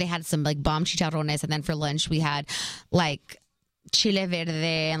morning, they had some, like, bomb chicharrones. And then for lunch, we had, like, chile verde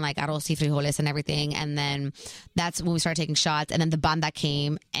and, like, arroz y frijoles and everything. And then that's when we started taking shots. And then the banda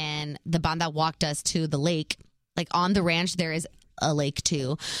came, and the banda walked us to the lake. Like, on the ranch, there is a lake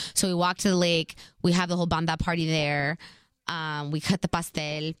too. So we walked to the lake. We have the whole banda party there. We cut the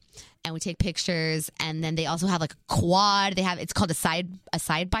pastel and we take pictures. And then they also have, like, a quad. It's called a side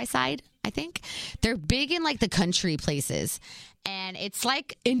by side, I think. They're big in, like, the country places. And it's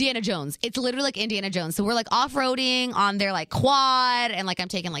like Indiana Jones. It's literally like Indiana Jones. So we're like off-roading on their like quad, and like I'm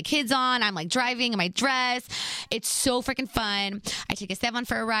taking like kids on. I'm like driving in my dress. It's so freaking fun. I take Esteban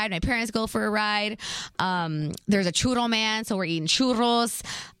for a ride. My parents go for a ride. There's a churro man, so we're eating churros.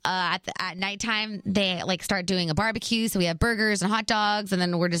 At nighttime, they like start doing a barbecue. So we have burgers and hot dogs, and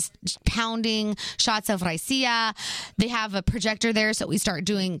then we're just pounding shots of raicilla. They have a projector there, so we start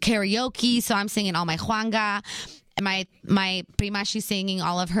doing karaoke. So I'm singing all my Juanga. My prima, she's singing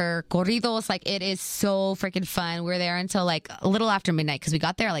all of her corridos. Like, it is so freaking fun. We're there until like a little after midnight because we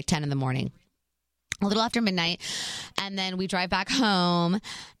got there at like 10 in the morning. A little after midnight. And then we drive back home.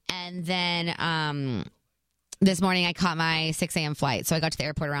 And then this morning I caught my 6 a.m. flight. So I got to the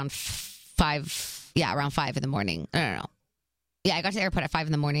airport around 5. Yeah, around 5 in the morning. No. Yeah, I got to the airport at 5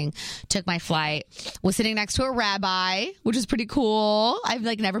 in the morning, took my flight, was sitting next to a rabbi, which is pretty cool. I've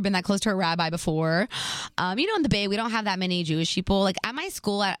like never been that close to a rabbi before. In the Bay, we don't have that many Jewish people. Like at my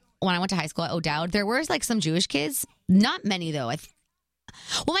school, when I went to high school at O'Dowd, there were like some Jewish kids. Not many though. Well,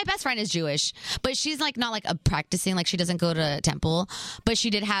 my best friend is Jewish, but she's like not like a practicing, like she doesn't go to temple, but she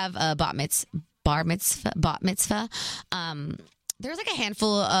did have a bat mitzvah. There's like a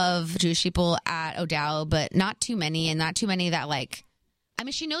handful of Jewish people at O'Dowd, but not too many, and not too many that like, I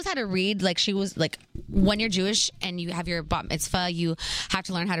mean, she knows how to read. Like she was like, when you're Jewish and you have your bat mitzvah, you have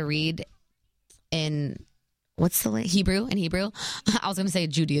to learn how to read in Hebrew. I was going to say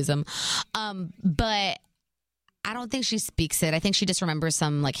Judaism. But I don't think she speaks it. I think she just remembers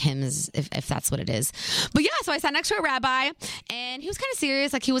some like hymns, if that's what it is. But yeah, so I sat next to a rabbi, and he was kind of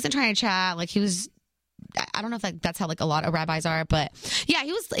serious. Like he wasn't trying to chat. Like he was, I don't know if like that's how like a lot of rabbis are, but yeah,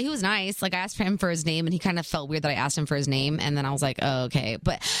 he was nice. Like I asked him for his name, and he kind of felt weird that I asked him for his name, and then I was like, oh, okay.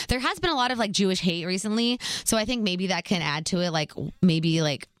 But there has been a lot of like Jewish hate recently, so I think maybe that can add to it. Like maybe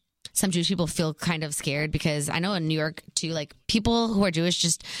like some Jewish people feel kind of scared, because I know in New York too, like people who are Jewish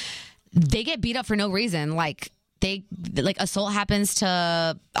just, they get beat up for no reason. Like assault happens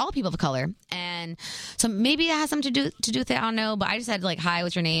to all people of color, and so maybe it has something to do with it. I don't know, but I just said like, hi,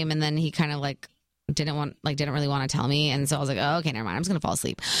 what's your name? And then he kind of like didn't really want to tell me, and so I was like, oh, okay, never mind, I'm just gonna fall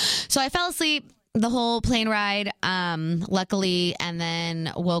asleep. So I fell asleep the whole plane ride, luckily, and then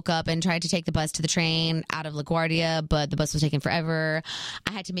woke up and tried to take the bus to the train out of LaGuardia, but the bus was taking forever.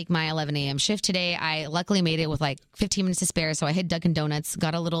 I had to make my 11 a.m. shift today. I luckily made it with like 15 minutes to spare, so I hit Dunkin' Donuts,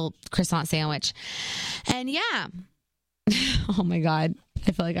 got a little croissant sandwich, and yeah. Oh my God,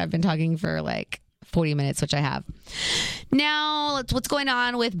 I feel like I've been talking for like 40 minutes, which I have. Now, what's going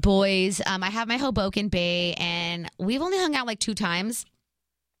on with boys? I have my Hoboken Bay, and we've only hung out like 2 times.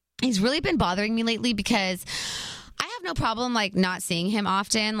 He's really been bothering me lately because I have no problem like not seeing him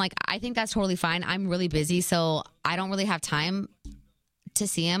often. Like I think that's totally fine. I'm really busy, so I don't really have time to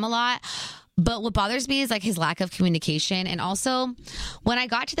see him a lot. But what bothers me is like his lack of communication. And also when I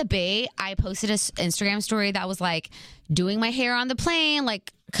got to the Bay, I posted an Instagram story that was like doing my hair on the plane,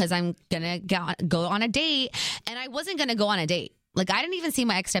 like, cause I'm gonna go on a date, and I wasn't gonna go on a date. Like I didn't even see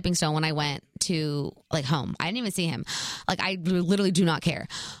my ex stepping stone when I went to like home. I didn't even see him. Like I literally do not care.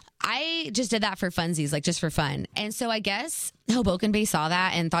 I just did that for funsies, like just for fun. And so I guess Hoboken Bay saw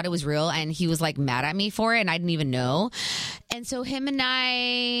that and thought it was real, and he was like mad at me for it, and I didn't even know. And so him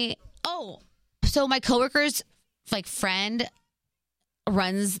and so my coworker's like friend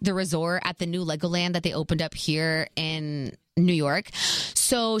runs the resort at the new Legoland that they opened up here in New York.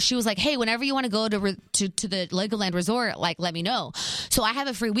 So she was like, hey, whenever you want to go to the Legoland resort, like let me know. So I have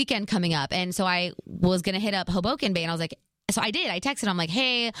a free weekend coming up, and so I was gonna hit up Hoboken Bay, and I was like, so I did. I texted him like,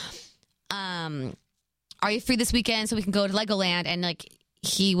 hey, are you free this weekend so we can go to Legoland? And like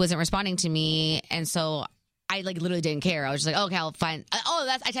he wasn't responding to me, and so I like literally didn't care. I was just like, okay, I'll find.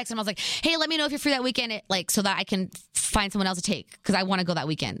 I texted him. I was like, hey, let me know if you're free that weekend, like so that I can find someone else to take, because I want to go that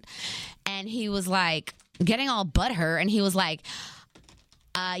weekend. And he was like getting all butthurt, and he was like,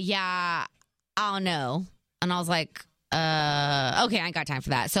 yeah, I don't know. And I was like, okay, I ain't got time for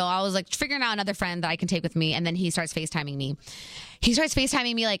that. So I was like figuring out another friend that I can take with me, and then he starts FaceTiming me. He starts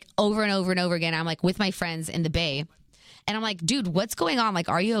FaceTiming me like over and over and over again. I'm like with my friends in the Bay. And I'm like, dude, what's going on? Like,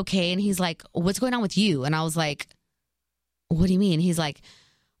 are you okay? And he's like, what's going on with you? And I was like, what do you mean? He's like,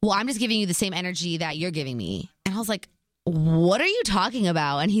 well, I'm just giving you the same energy that you're giving me. And I was like, what are you talking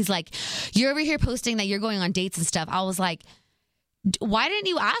about? And he's like, you're over here posting that you're going on dates and stuff. I was like, why didn't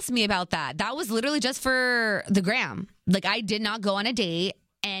you ask me about that? That was literally just for the gram. Like, I did not go on a date.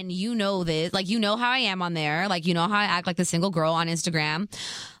 And you know this. Like, you know how I am on there. Like, you know how I act like the single girl on Instagram.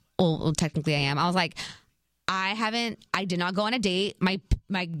 Well, technically I am. I was like, I did not go on a date. My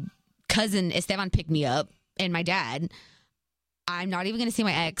cousin Esteban picked me up, and my dad. I'm not even going to see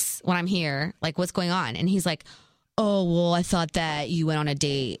my ex when I'm here. Like, what's going on? And he's like, oh, well, I thought that you went on a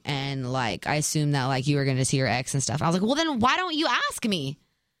date and like I assumed that like you were going to see your ex and stuff. I was like, well, then why don't you ask me?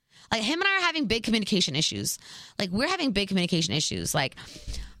 Like him and I are having big communication issues. Like we're having big communication issues. Like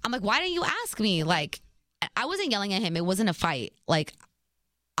I'm like, why didn't you ask me? Like I wasn't yelling at him. It wasn't a fight. Like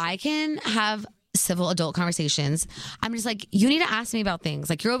I can have civil adult conversations. I'm just like, you need to ask me about things.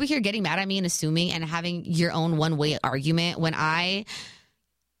 Like you're over here getting mad at me and assuming and having your own one-way argument when I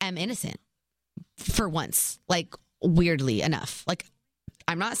am innocent for once. Like weirdly enough. Like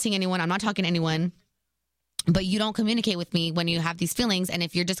I'm not seeing anyone. I'm not talking to anyone. But you don't communicate with me when you have these feelings. And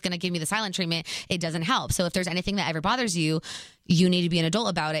if you're just going to give me the silent treatment, it doesn't help. So if there's anything that ever bothers you, you need to be an adult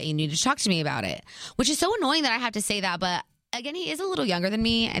about it. You need to talk to me about it, which is so annoying that I have to say that. But again, he is a little younger than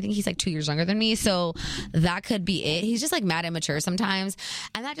me. I think he's like 2 years younger than me. So that could be it. He's just like mad and mature sometimes.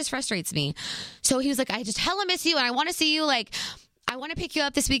 And that just frustrates me. So he was like, I just hella miss you. And I want to see you. Like, I want to pick you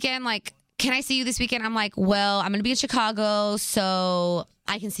up this weekend. Like, can I see you this weekend? I'm like, well, I'm going to be in Chicago. So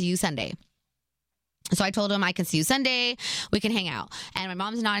I can see you Sunday. So I told him I can see you Sunday. We can hang out. And my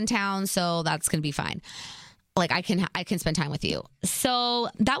mom's not in town, so that's going to be fine. Like I can spend time with you. So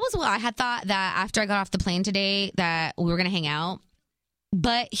that was what I had thought, that after I got off the plane today that we were going to hang out.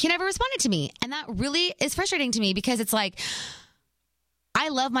 But he never responded to me. And that really is frustrating to me because it's like, I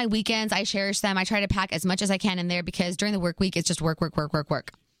love my weekends. I cherish them. I try to pack as much as I can in there because during the work week, it's just work.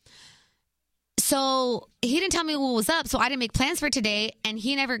 So he didn't tell me what was up. So I didn't make plans for today and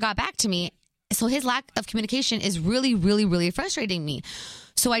he never got back to me. So his lack of communication is really, really, really frustrating me.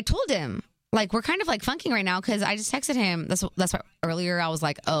 So I told him, like, we're kind of like funking right now because I just texted him. That's why earlier I was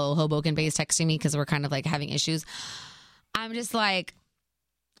like, oh, Hoboken Bay is texting me because we're kind of like having issues. I'm just like,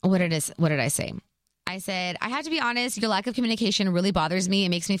 what did I say? I said, I have to be honest, your lack of communication really bothers me. It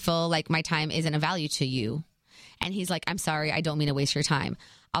makes me feel like my time isn't of value to you. And he's like, I'm sorry, I don't mean to waste your time.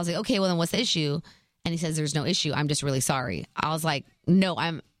 I was like, okay, well then what's the issue? And he says, there's no issue. I'm just really sorry. I was like, no,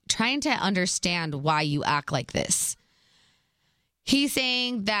 I'm trying to understand why you act like this. He's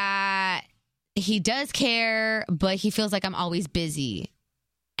saying that he does care, but he feels like I'm always busy.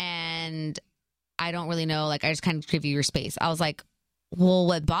 And I don't really know. Like, I just kind of give you your space. I was like, well,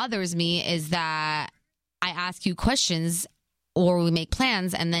 what bothers me is that I ask you questions or we make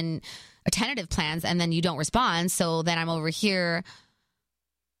plans and then tentative plans and then you don't respond. So then I'm over here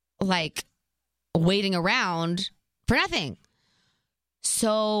like waiting around for nothing.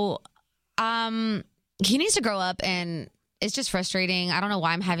 So, he needs to grow up and it's just frustrating. I don't know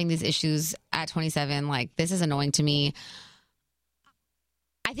why I'm having these issues at 27. Like, this is annoying to me.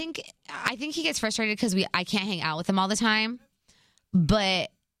 I think he gets frustrated because I can't hang out with him all the time, but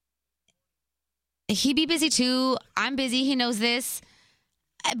he be busy too. I'm busy. He knows this,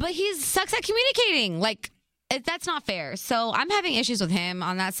 but he sucks at communicating. Like, that's not fair. So I'm having issues with him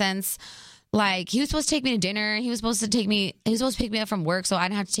on that sense. Like, he was supposed to take me to dinner. He was supposed to pick me up from work so I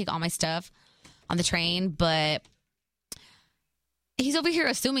didn't have to take all my stuff on the train. But he's over here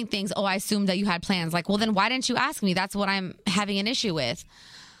assuming things. Oh, I assumed that you had plans. Like, well, then why didn't you ask me? That's what I'm having an issue with.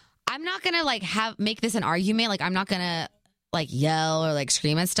 I'm not going to like make this an argument. Like, I'm not going to like yell or like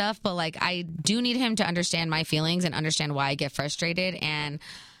scream and stuff. But like, I do need him to understand my feelings and understand why I get frustrated. And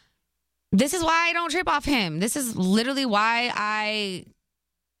this is why I don't trip off him. This is literally why I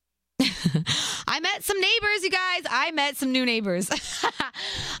met some neighbors, you guys. I met some new neighbors.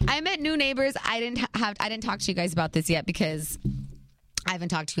 I met new neighbors. I didn't talk to you guys about this yet because I haven't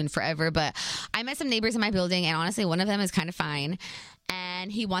talked to you in forever, but I met some neighbors in my building and honestly, one of them is kind of fine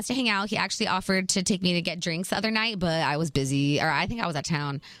and he wants to hang out. He actually offered to take me to get drinks the other night, but I was busy, or I think I was at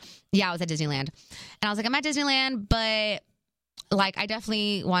town. Yeah, I was at Disneyland. And I was like, I'm at Disneyland, but like, I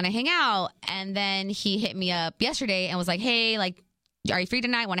definitely want to hang out. And then he hit me up yesterday and was like, hey, like, are you free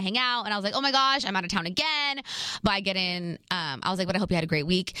tonight? Want to hang out? And I was like, oh my gosh, I'm out of town again. But I get in, I was like, but I hope you had a great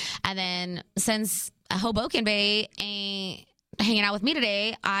week. And then since Hoboken Bay ain't hanging out with me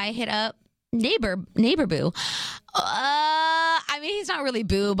today, I hit up neighbor boo. I mean, he's not really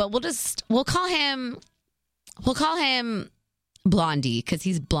boo, but we'll call him Blondie because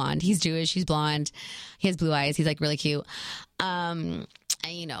he's blonde. He's Jewish. He's blonde. He has blue eyes. He's like really cute. And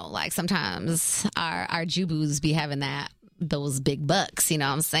you know, like sometimes our Jew boos be having those big bucks, you know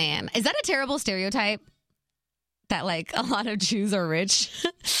what I'm saying? Is that a terrible stereotype? That like a lot of Jews are rich?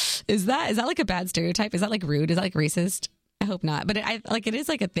 Is that like a bad stereotype? Is that like rude? Is that like racist? I hope not. But it is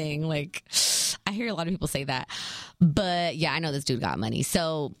like a thing. Like I hear a lot of people say that. But yeah, I know this dude got money.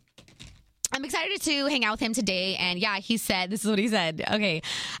 So I'm excited to hang out with him today. And yeah, this is what he said. Okay.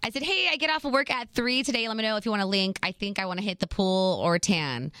 I said, hey, I get off of work at 3 today. Let me know if you want to link. I think I want to hit the pool or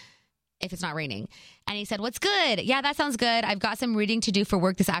tan. if it's not raining. And he said, what's good? Yeah, that sounds good. I've got some reading to do for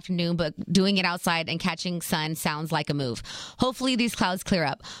work this afternoon, but doing it outside and catching sun sounds like a move. Hopefully these clouds clear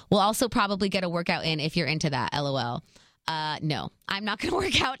up. We'll also probably get a workout in if you're into that. LOL. No, I'm not going to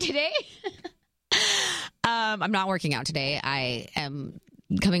work out today. I'm not working out today. I am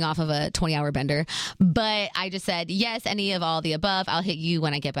coming off of a 20-hour bender, but I just said, yes, any of all the above. I'll hit you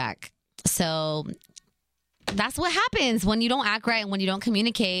when I get back. So that's what happens when you don't act right and when you don't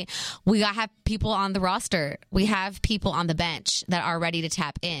communicate. We got to have people on the roster. We have people on the bench that are ready to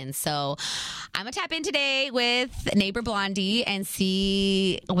tap in. So I'm going to tap in today with neighbor Blondie and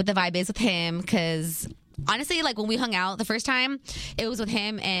see what the vibe is with him, because honestly, like when we hung out the first time, it was with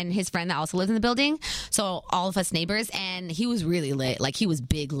him and his friend that also lives in the building. So all of us neighbors, and he was really lit. Like he was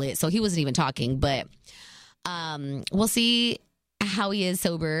big lit. So he wasn't even talking, but we'll see how he is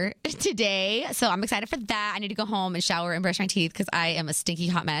sober today. So I'm excited for that. I need to go home and shower and brush my teeth because I am a stinky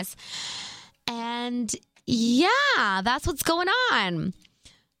hot mess. And yeah, that's what's going on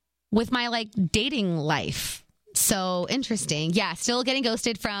with my like dating life. So interesting. Yeah, still getting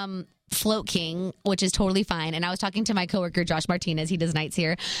ghosted from Float King, which is totally fine. And I was talking to my coworker, Josh Martinez. He does nights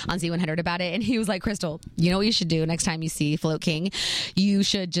here on Z100 about it. And he was like, Crystal, you know what you should do next time you see Float King? You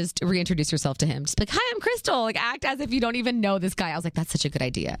should just reintroduce yourself to him. Just be like, hi, I'm Crystal. Like act as if you don't even know this guy. I was like, that's such a good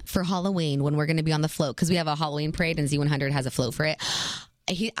idea. For Halloween, when we're going to be on the float, because we have a Halloween parade and Z100 has a float for it.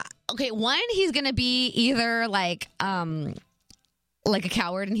 He's going to be either like a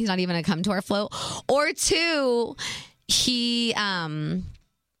coward and he's not even going to come to our float, or two, he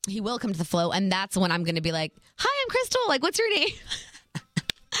will come to the float, and that's when I'm going to be like, hi, I'm Crystal. Like, what's your name?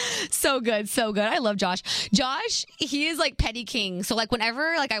 So good. So good. I love Josh. Josh, he is like petty king. So like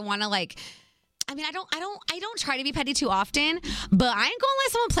whenever like I want to like, I mean, I don't try to be petty too often, but I ain't gonna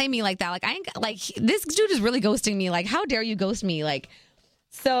let someone play me like that. Like I ain't like, this dude is really ghosting me. Like, how dare you ghost me? Like,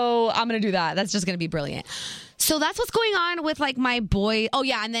 so I'm going to do that. That's just going to be brilliant. So that's what's going on with like my boy. Oh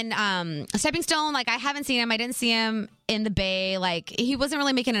yeah. And then Stepping Stone, like I haven't seen him. I didn't see him in the Bay. Like he wasn't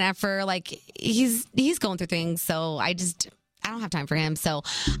really making an effort. Like he's going through things. So I don't have time for him. So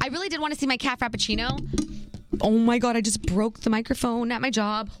I really did want to see my cat Frappuccino. Oh my God, I just broke the microphone at my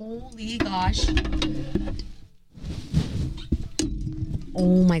job. Holy gosh.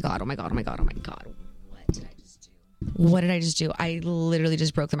 Oh my God. What did I just do? I literally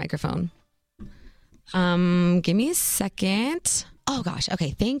just broke the microphone. Give me a second. Oh gosh.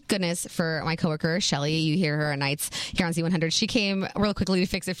 Okay. Thank goodness for my coworker, Shelly. You hear her at nights here on Z100. She came real quickly to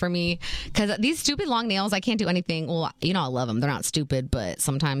fix it for me because these stupid long nails, I can't do anything. Well, you know, I love them. They're not stupid, but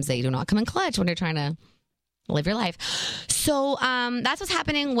sometimes they do not come in clutch when you're trying to live your life. So, that's what's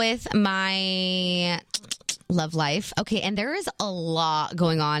happening with my love life. Okay. And there is a lot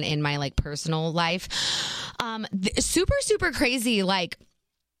going on in my like personal life. Super, super crazy. Like,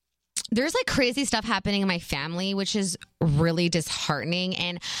 there's like crazy stuff happening in my family, which is really disheartening.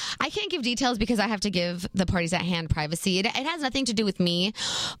 And I can't give details because I have to give the parties at hand privacy. It has nothing to do with me,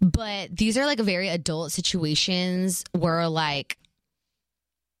 but these are like very adult situations where like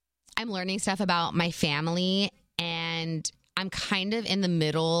I'm learning stuff about my family, and I'm kind of in the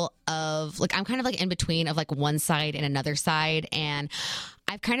middle of like, I'm kind of like in between of like one side and another side. And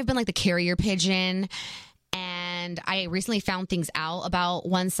I've kind of been like the carrier pigeon. And I recently found things out about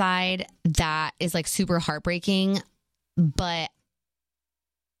one side that is like super heartbreaking, and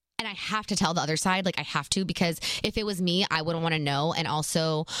I have to tell the other side, like I have to, because if it was me, I wouldn't want to know. And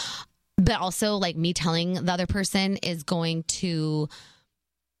also like me telling the other person is going to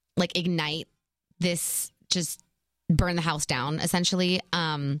like ignite this, just burn the house down essentially.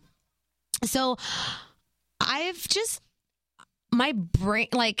 So I've just, my brain,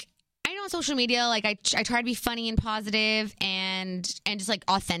 like, I know on social media, like I try to be funny and positive and just like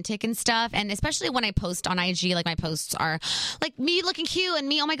authentic and stuff. And especially when I post on IG, like my posts are like me looking cute and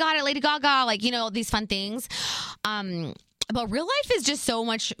me, oh my God, at Lady Gaga, like, you know, these fun things. But real life is just so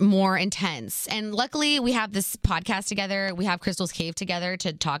much more intense. And luckily we have this podcast together. We have Crystal's Cave together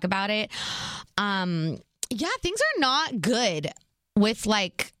to talk about it. Yeah, things are not good with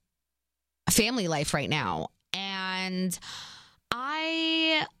like family life right now. And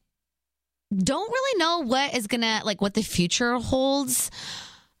I don't really know what is gonna, like, what the future holds,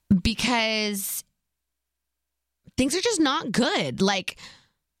 because things are just not good. Like,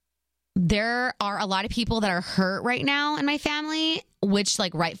 there are a lot of people that are hurt right now in my family, which,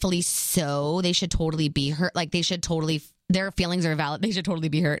 like, rightfully so. They should totally be hurt. Like, they should totally, their feelings are valid. They should totally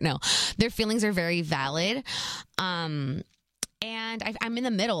be hurt. No, their feelings are very valid. And I'm in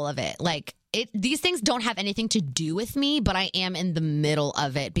the middle of it. Like, these things don't have anything to do with me, but I am in the middle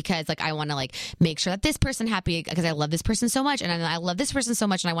of it because like I want to like make sure that this person happy because I love this person so much and I love this person so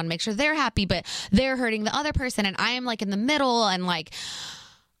much and I want to make sure they're happy, but they're hurting the other person and I am like in the middle and like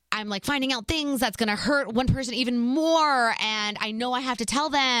I'm like finding out things that's going to hurt one person even more and I know I have to tell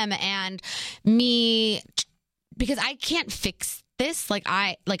them and me because I can't fix this.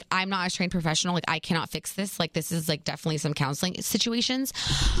 I'm not a trained professional. Like I cannot fix this. Like this is like definitely some counseling situations.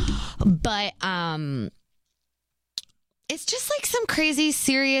 But it's just like some crazy,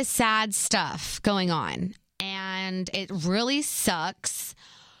 serious, sad stuff going on. And it really sucks.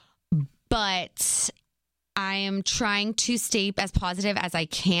 But I am trying to stay as positive as I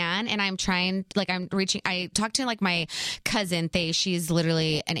can. And I'm trying, like I talked to like my cousin, Thay. She's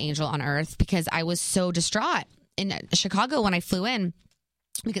literally an angel on earth because I was so distraught in Chicago when I flew in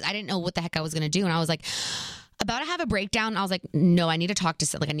because I didn't know what the heck I was going to do. And I was like about to have a breakdown. I was like, no, I need to talk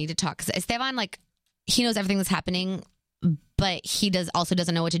to, like, I need to talk. Cause Esteban, like he knows everything that's happening, but he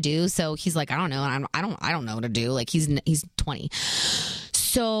doesn't know what to do. So he's like, I don't know. And I don't know what to do. Like he's 20.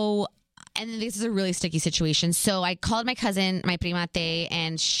 So, and this is a really sticky situation. So I called my cousin, my prima Thay,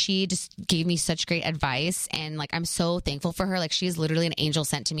 and she just gave me such great advice. And like, I'm so thankful for her. Like she is literally an angel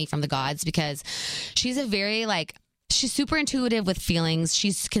sent to me from the gods because she's a very like, she's super intuitive with feelings.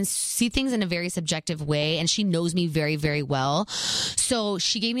 She can see things in a very subjective way and she knows me very, very well. So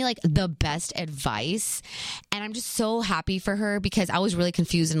she gave me like the best advice and I'm just so happy for her because I was really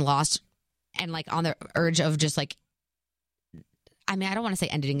confused and lost and like on the urge of just like, I mean, I don't want to say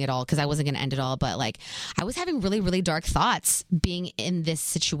ending it all because I wasn't going to end it all, but like I was having really, really dark thoughts being in this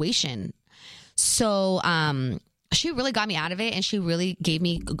situation. So she really got me out of it and she really gave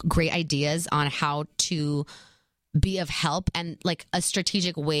me great ideas on how to be of help and like a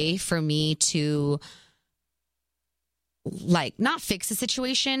strategic way for me to like not fix the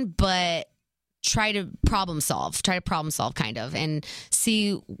situation, but try to problem solve kind of and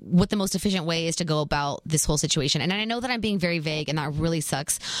see what the most efficient way is to go about this whole situation. And I know that I'm being very vague and that really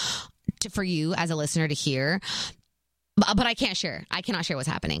sucks for you as a listener to hear, but I cannot share what's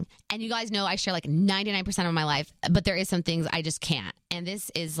happening. And you guys know I share like 99% of my life, but there is some things I just can't. And this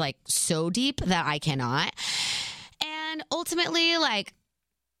is like so deep that I cannot. And ultimately, like,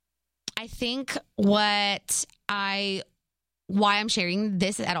 I think why I'm sharing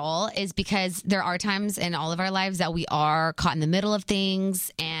this at all is because there are times in all of our lives that we are caught in the middle of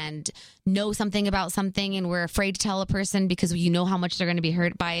things and know something about something and we're afraid to tell a person because you know how much they're going to be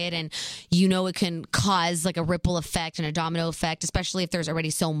hurt by it and you know it can cause like a ripple effect and a domino effect, especially if there's already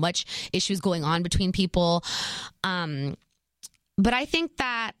so much issues going on between people. But I think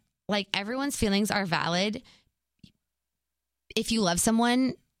that like everyone's feelings are valid. If you love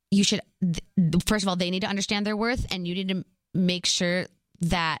someone, you should, first of all, they need to understand their worth and you need to make sure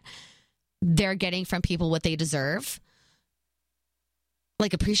that they're getting from people what they deserve.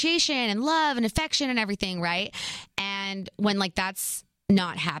 Like appreciation and love and affection and everything, right? And when like that's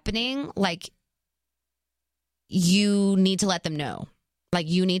not happening, like you need to let them know. Like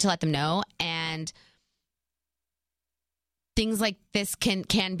you need to let them know and things like this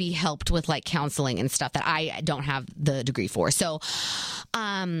can be helped with like counseling and stuff that I don't have the degree for. So,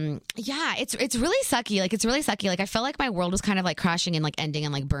 yeah, it's really sucky. Like, it's really sucky. Like, I felt like my world was kind of like crashing and like ending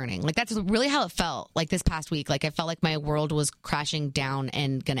and like burning. Like, that's really how it felt like this past week. Like, I felt like my world was crashing down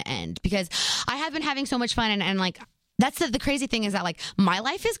and gonna end because I have been having so much fun and like, that's the crazy thing is that like my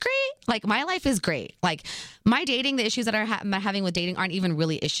life is great. Like my life is great. Like my dating, the issues that I'm having with dating aren't even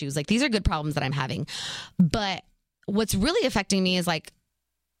really issues. Like these are good problems that I'm having. But what's really affecting me is like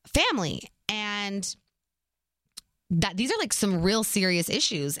family and that these are like some real serious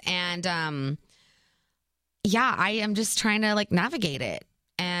issues. And yeah, I am just trying to like navigate it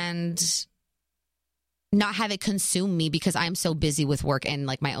and not have it consume me because I'm so busy with work and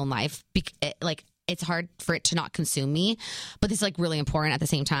like my own life. Like it's hard for it to not consume me, but it's like really important at the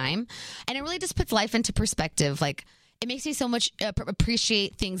same time. And it really just puts life into perspective. Like it makes me so much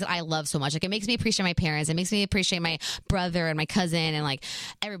appreciate things that I love so much. Like it makes me appreciate my parents. It makes me appreciate my brother and my cousin and like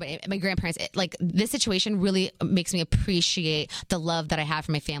everybody, my grandparents. Like this situation really makes me appreciate the love that I have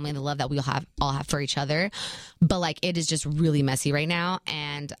for my family and the love that we all have for each other. But like it is just really messy right now.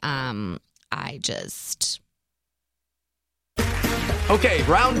 And I just... Okay,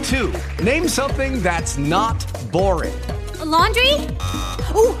 round two. Name something that's not boring. A laundry?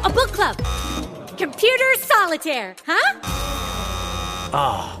 Ooh, a book club. Computer solitaire, huh?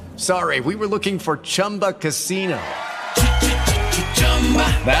 Ah, oh, sorry. We were looking for Chumba Casino.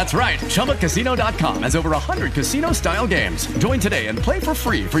 That's right. ChumbaCasino.com has over 100 casino-style games. Join today and play for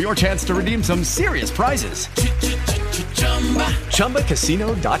free for your chance to redeem some serious prizes.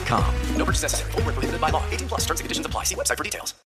 ChumbaCasino.com. No purchase necessary. Void where prohibited by law. 18 plus terms and conditions apply. See website for details.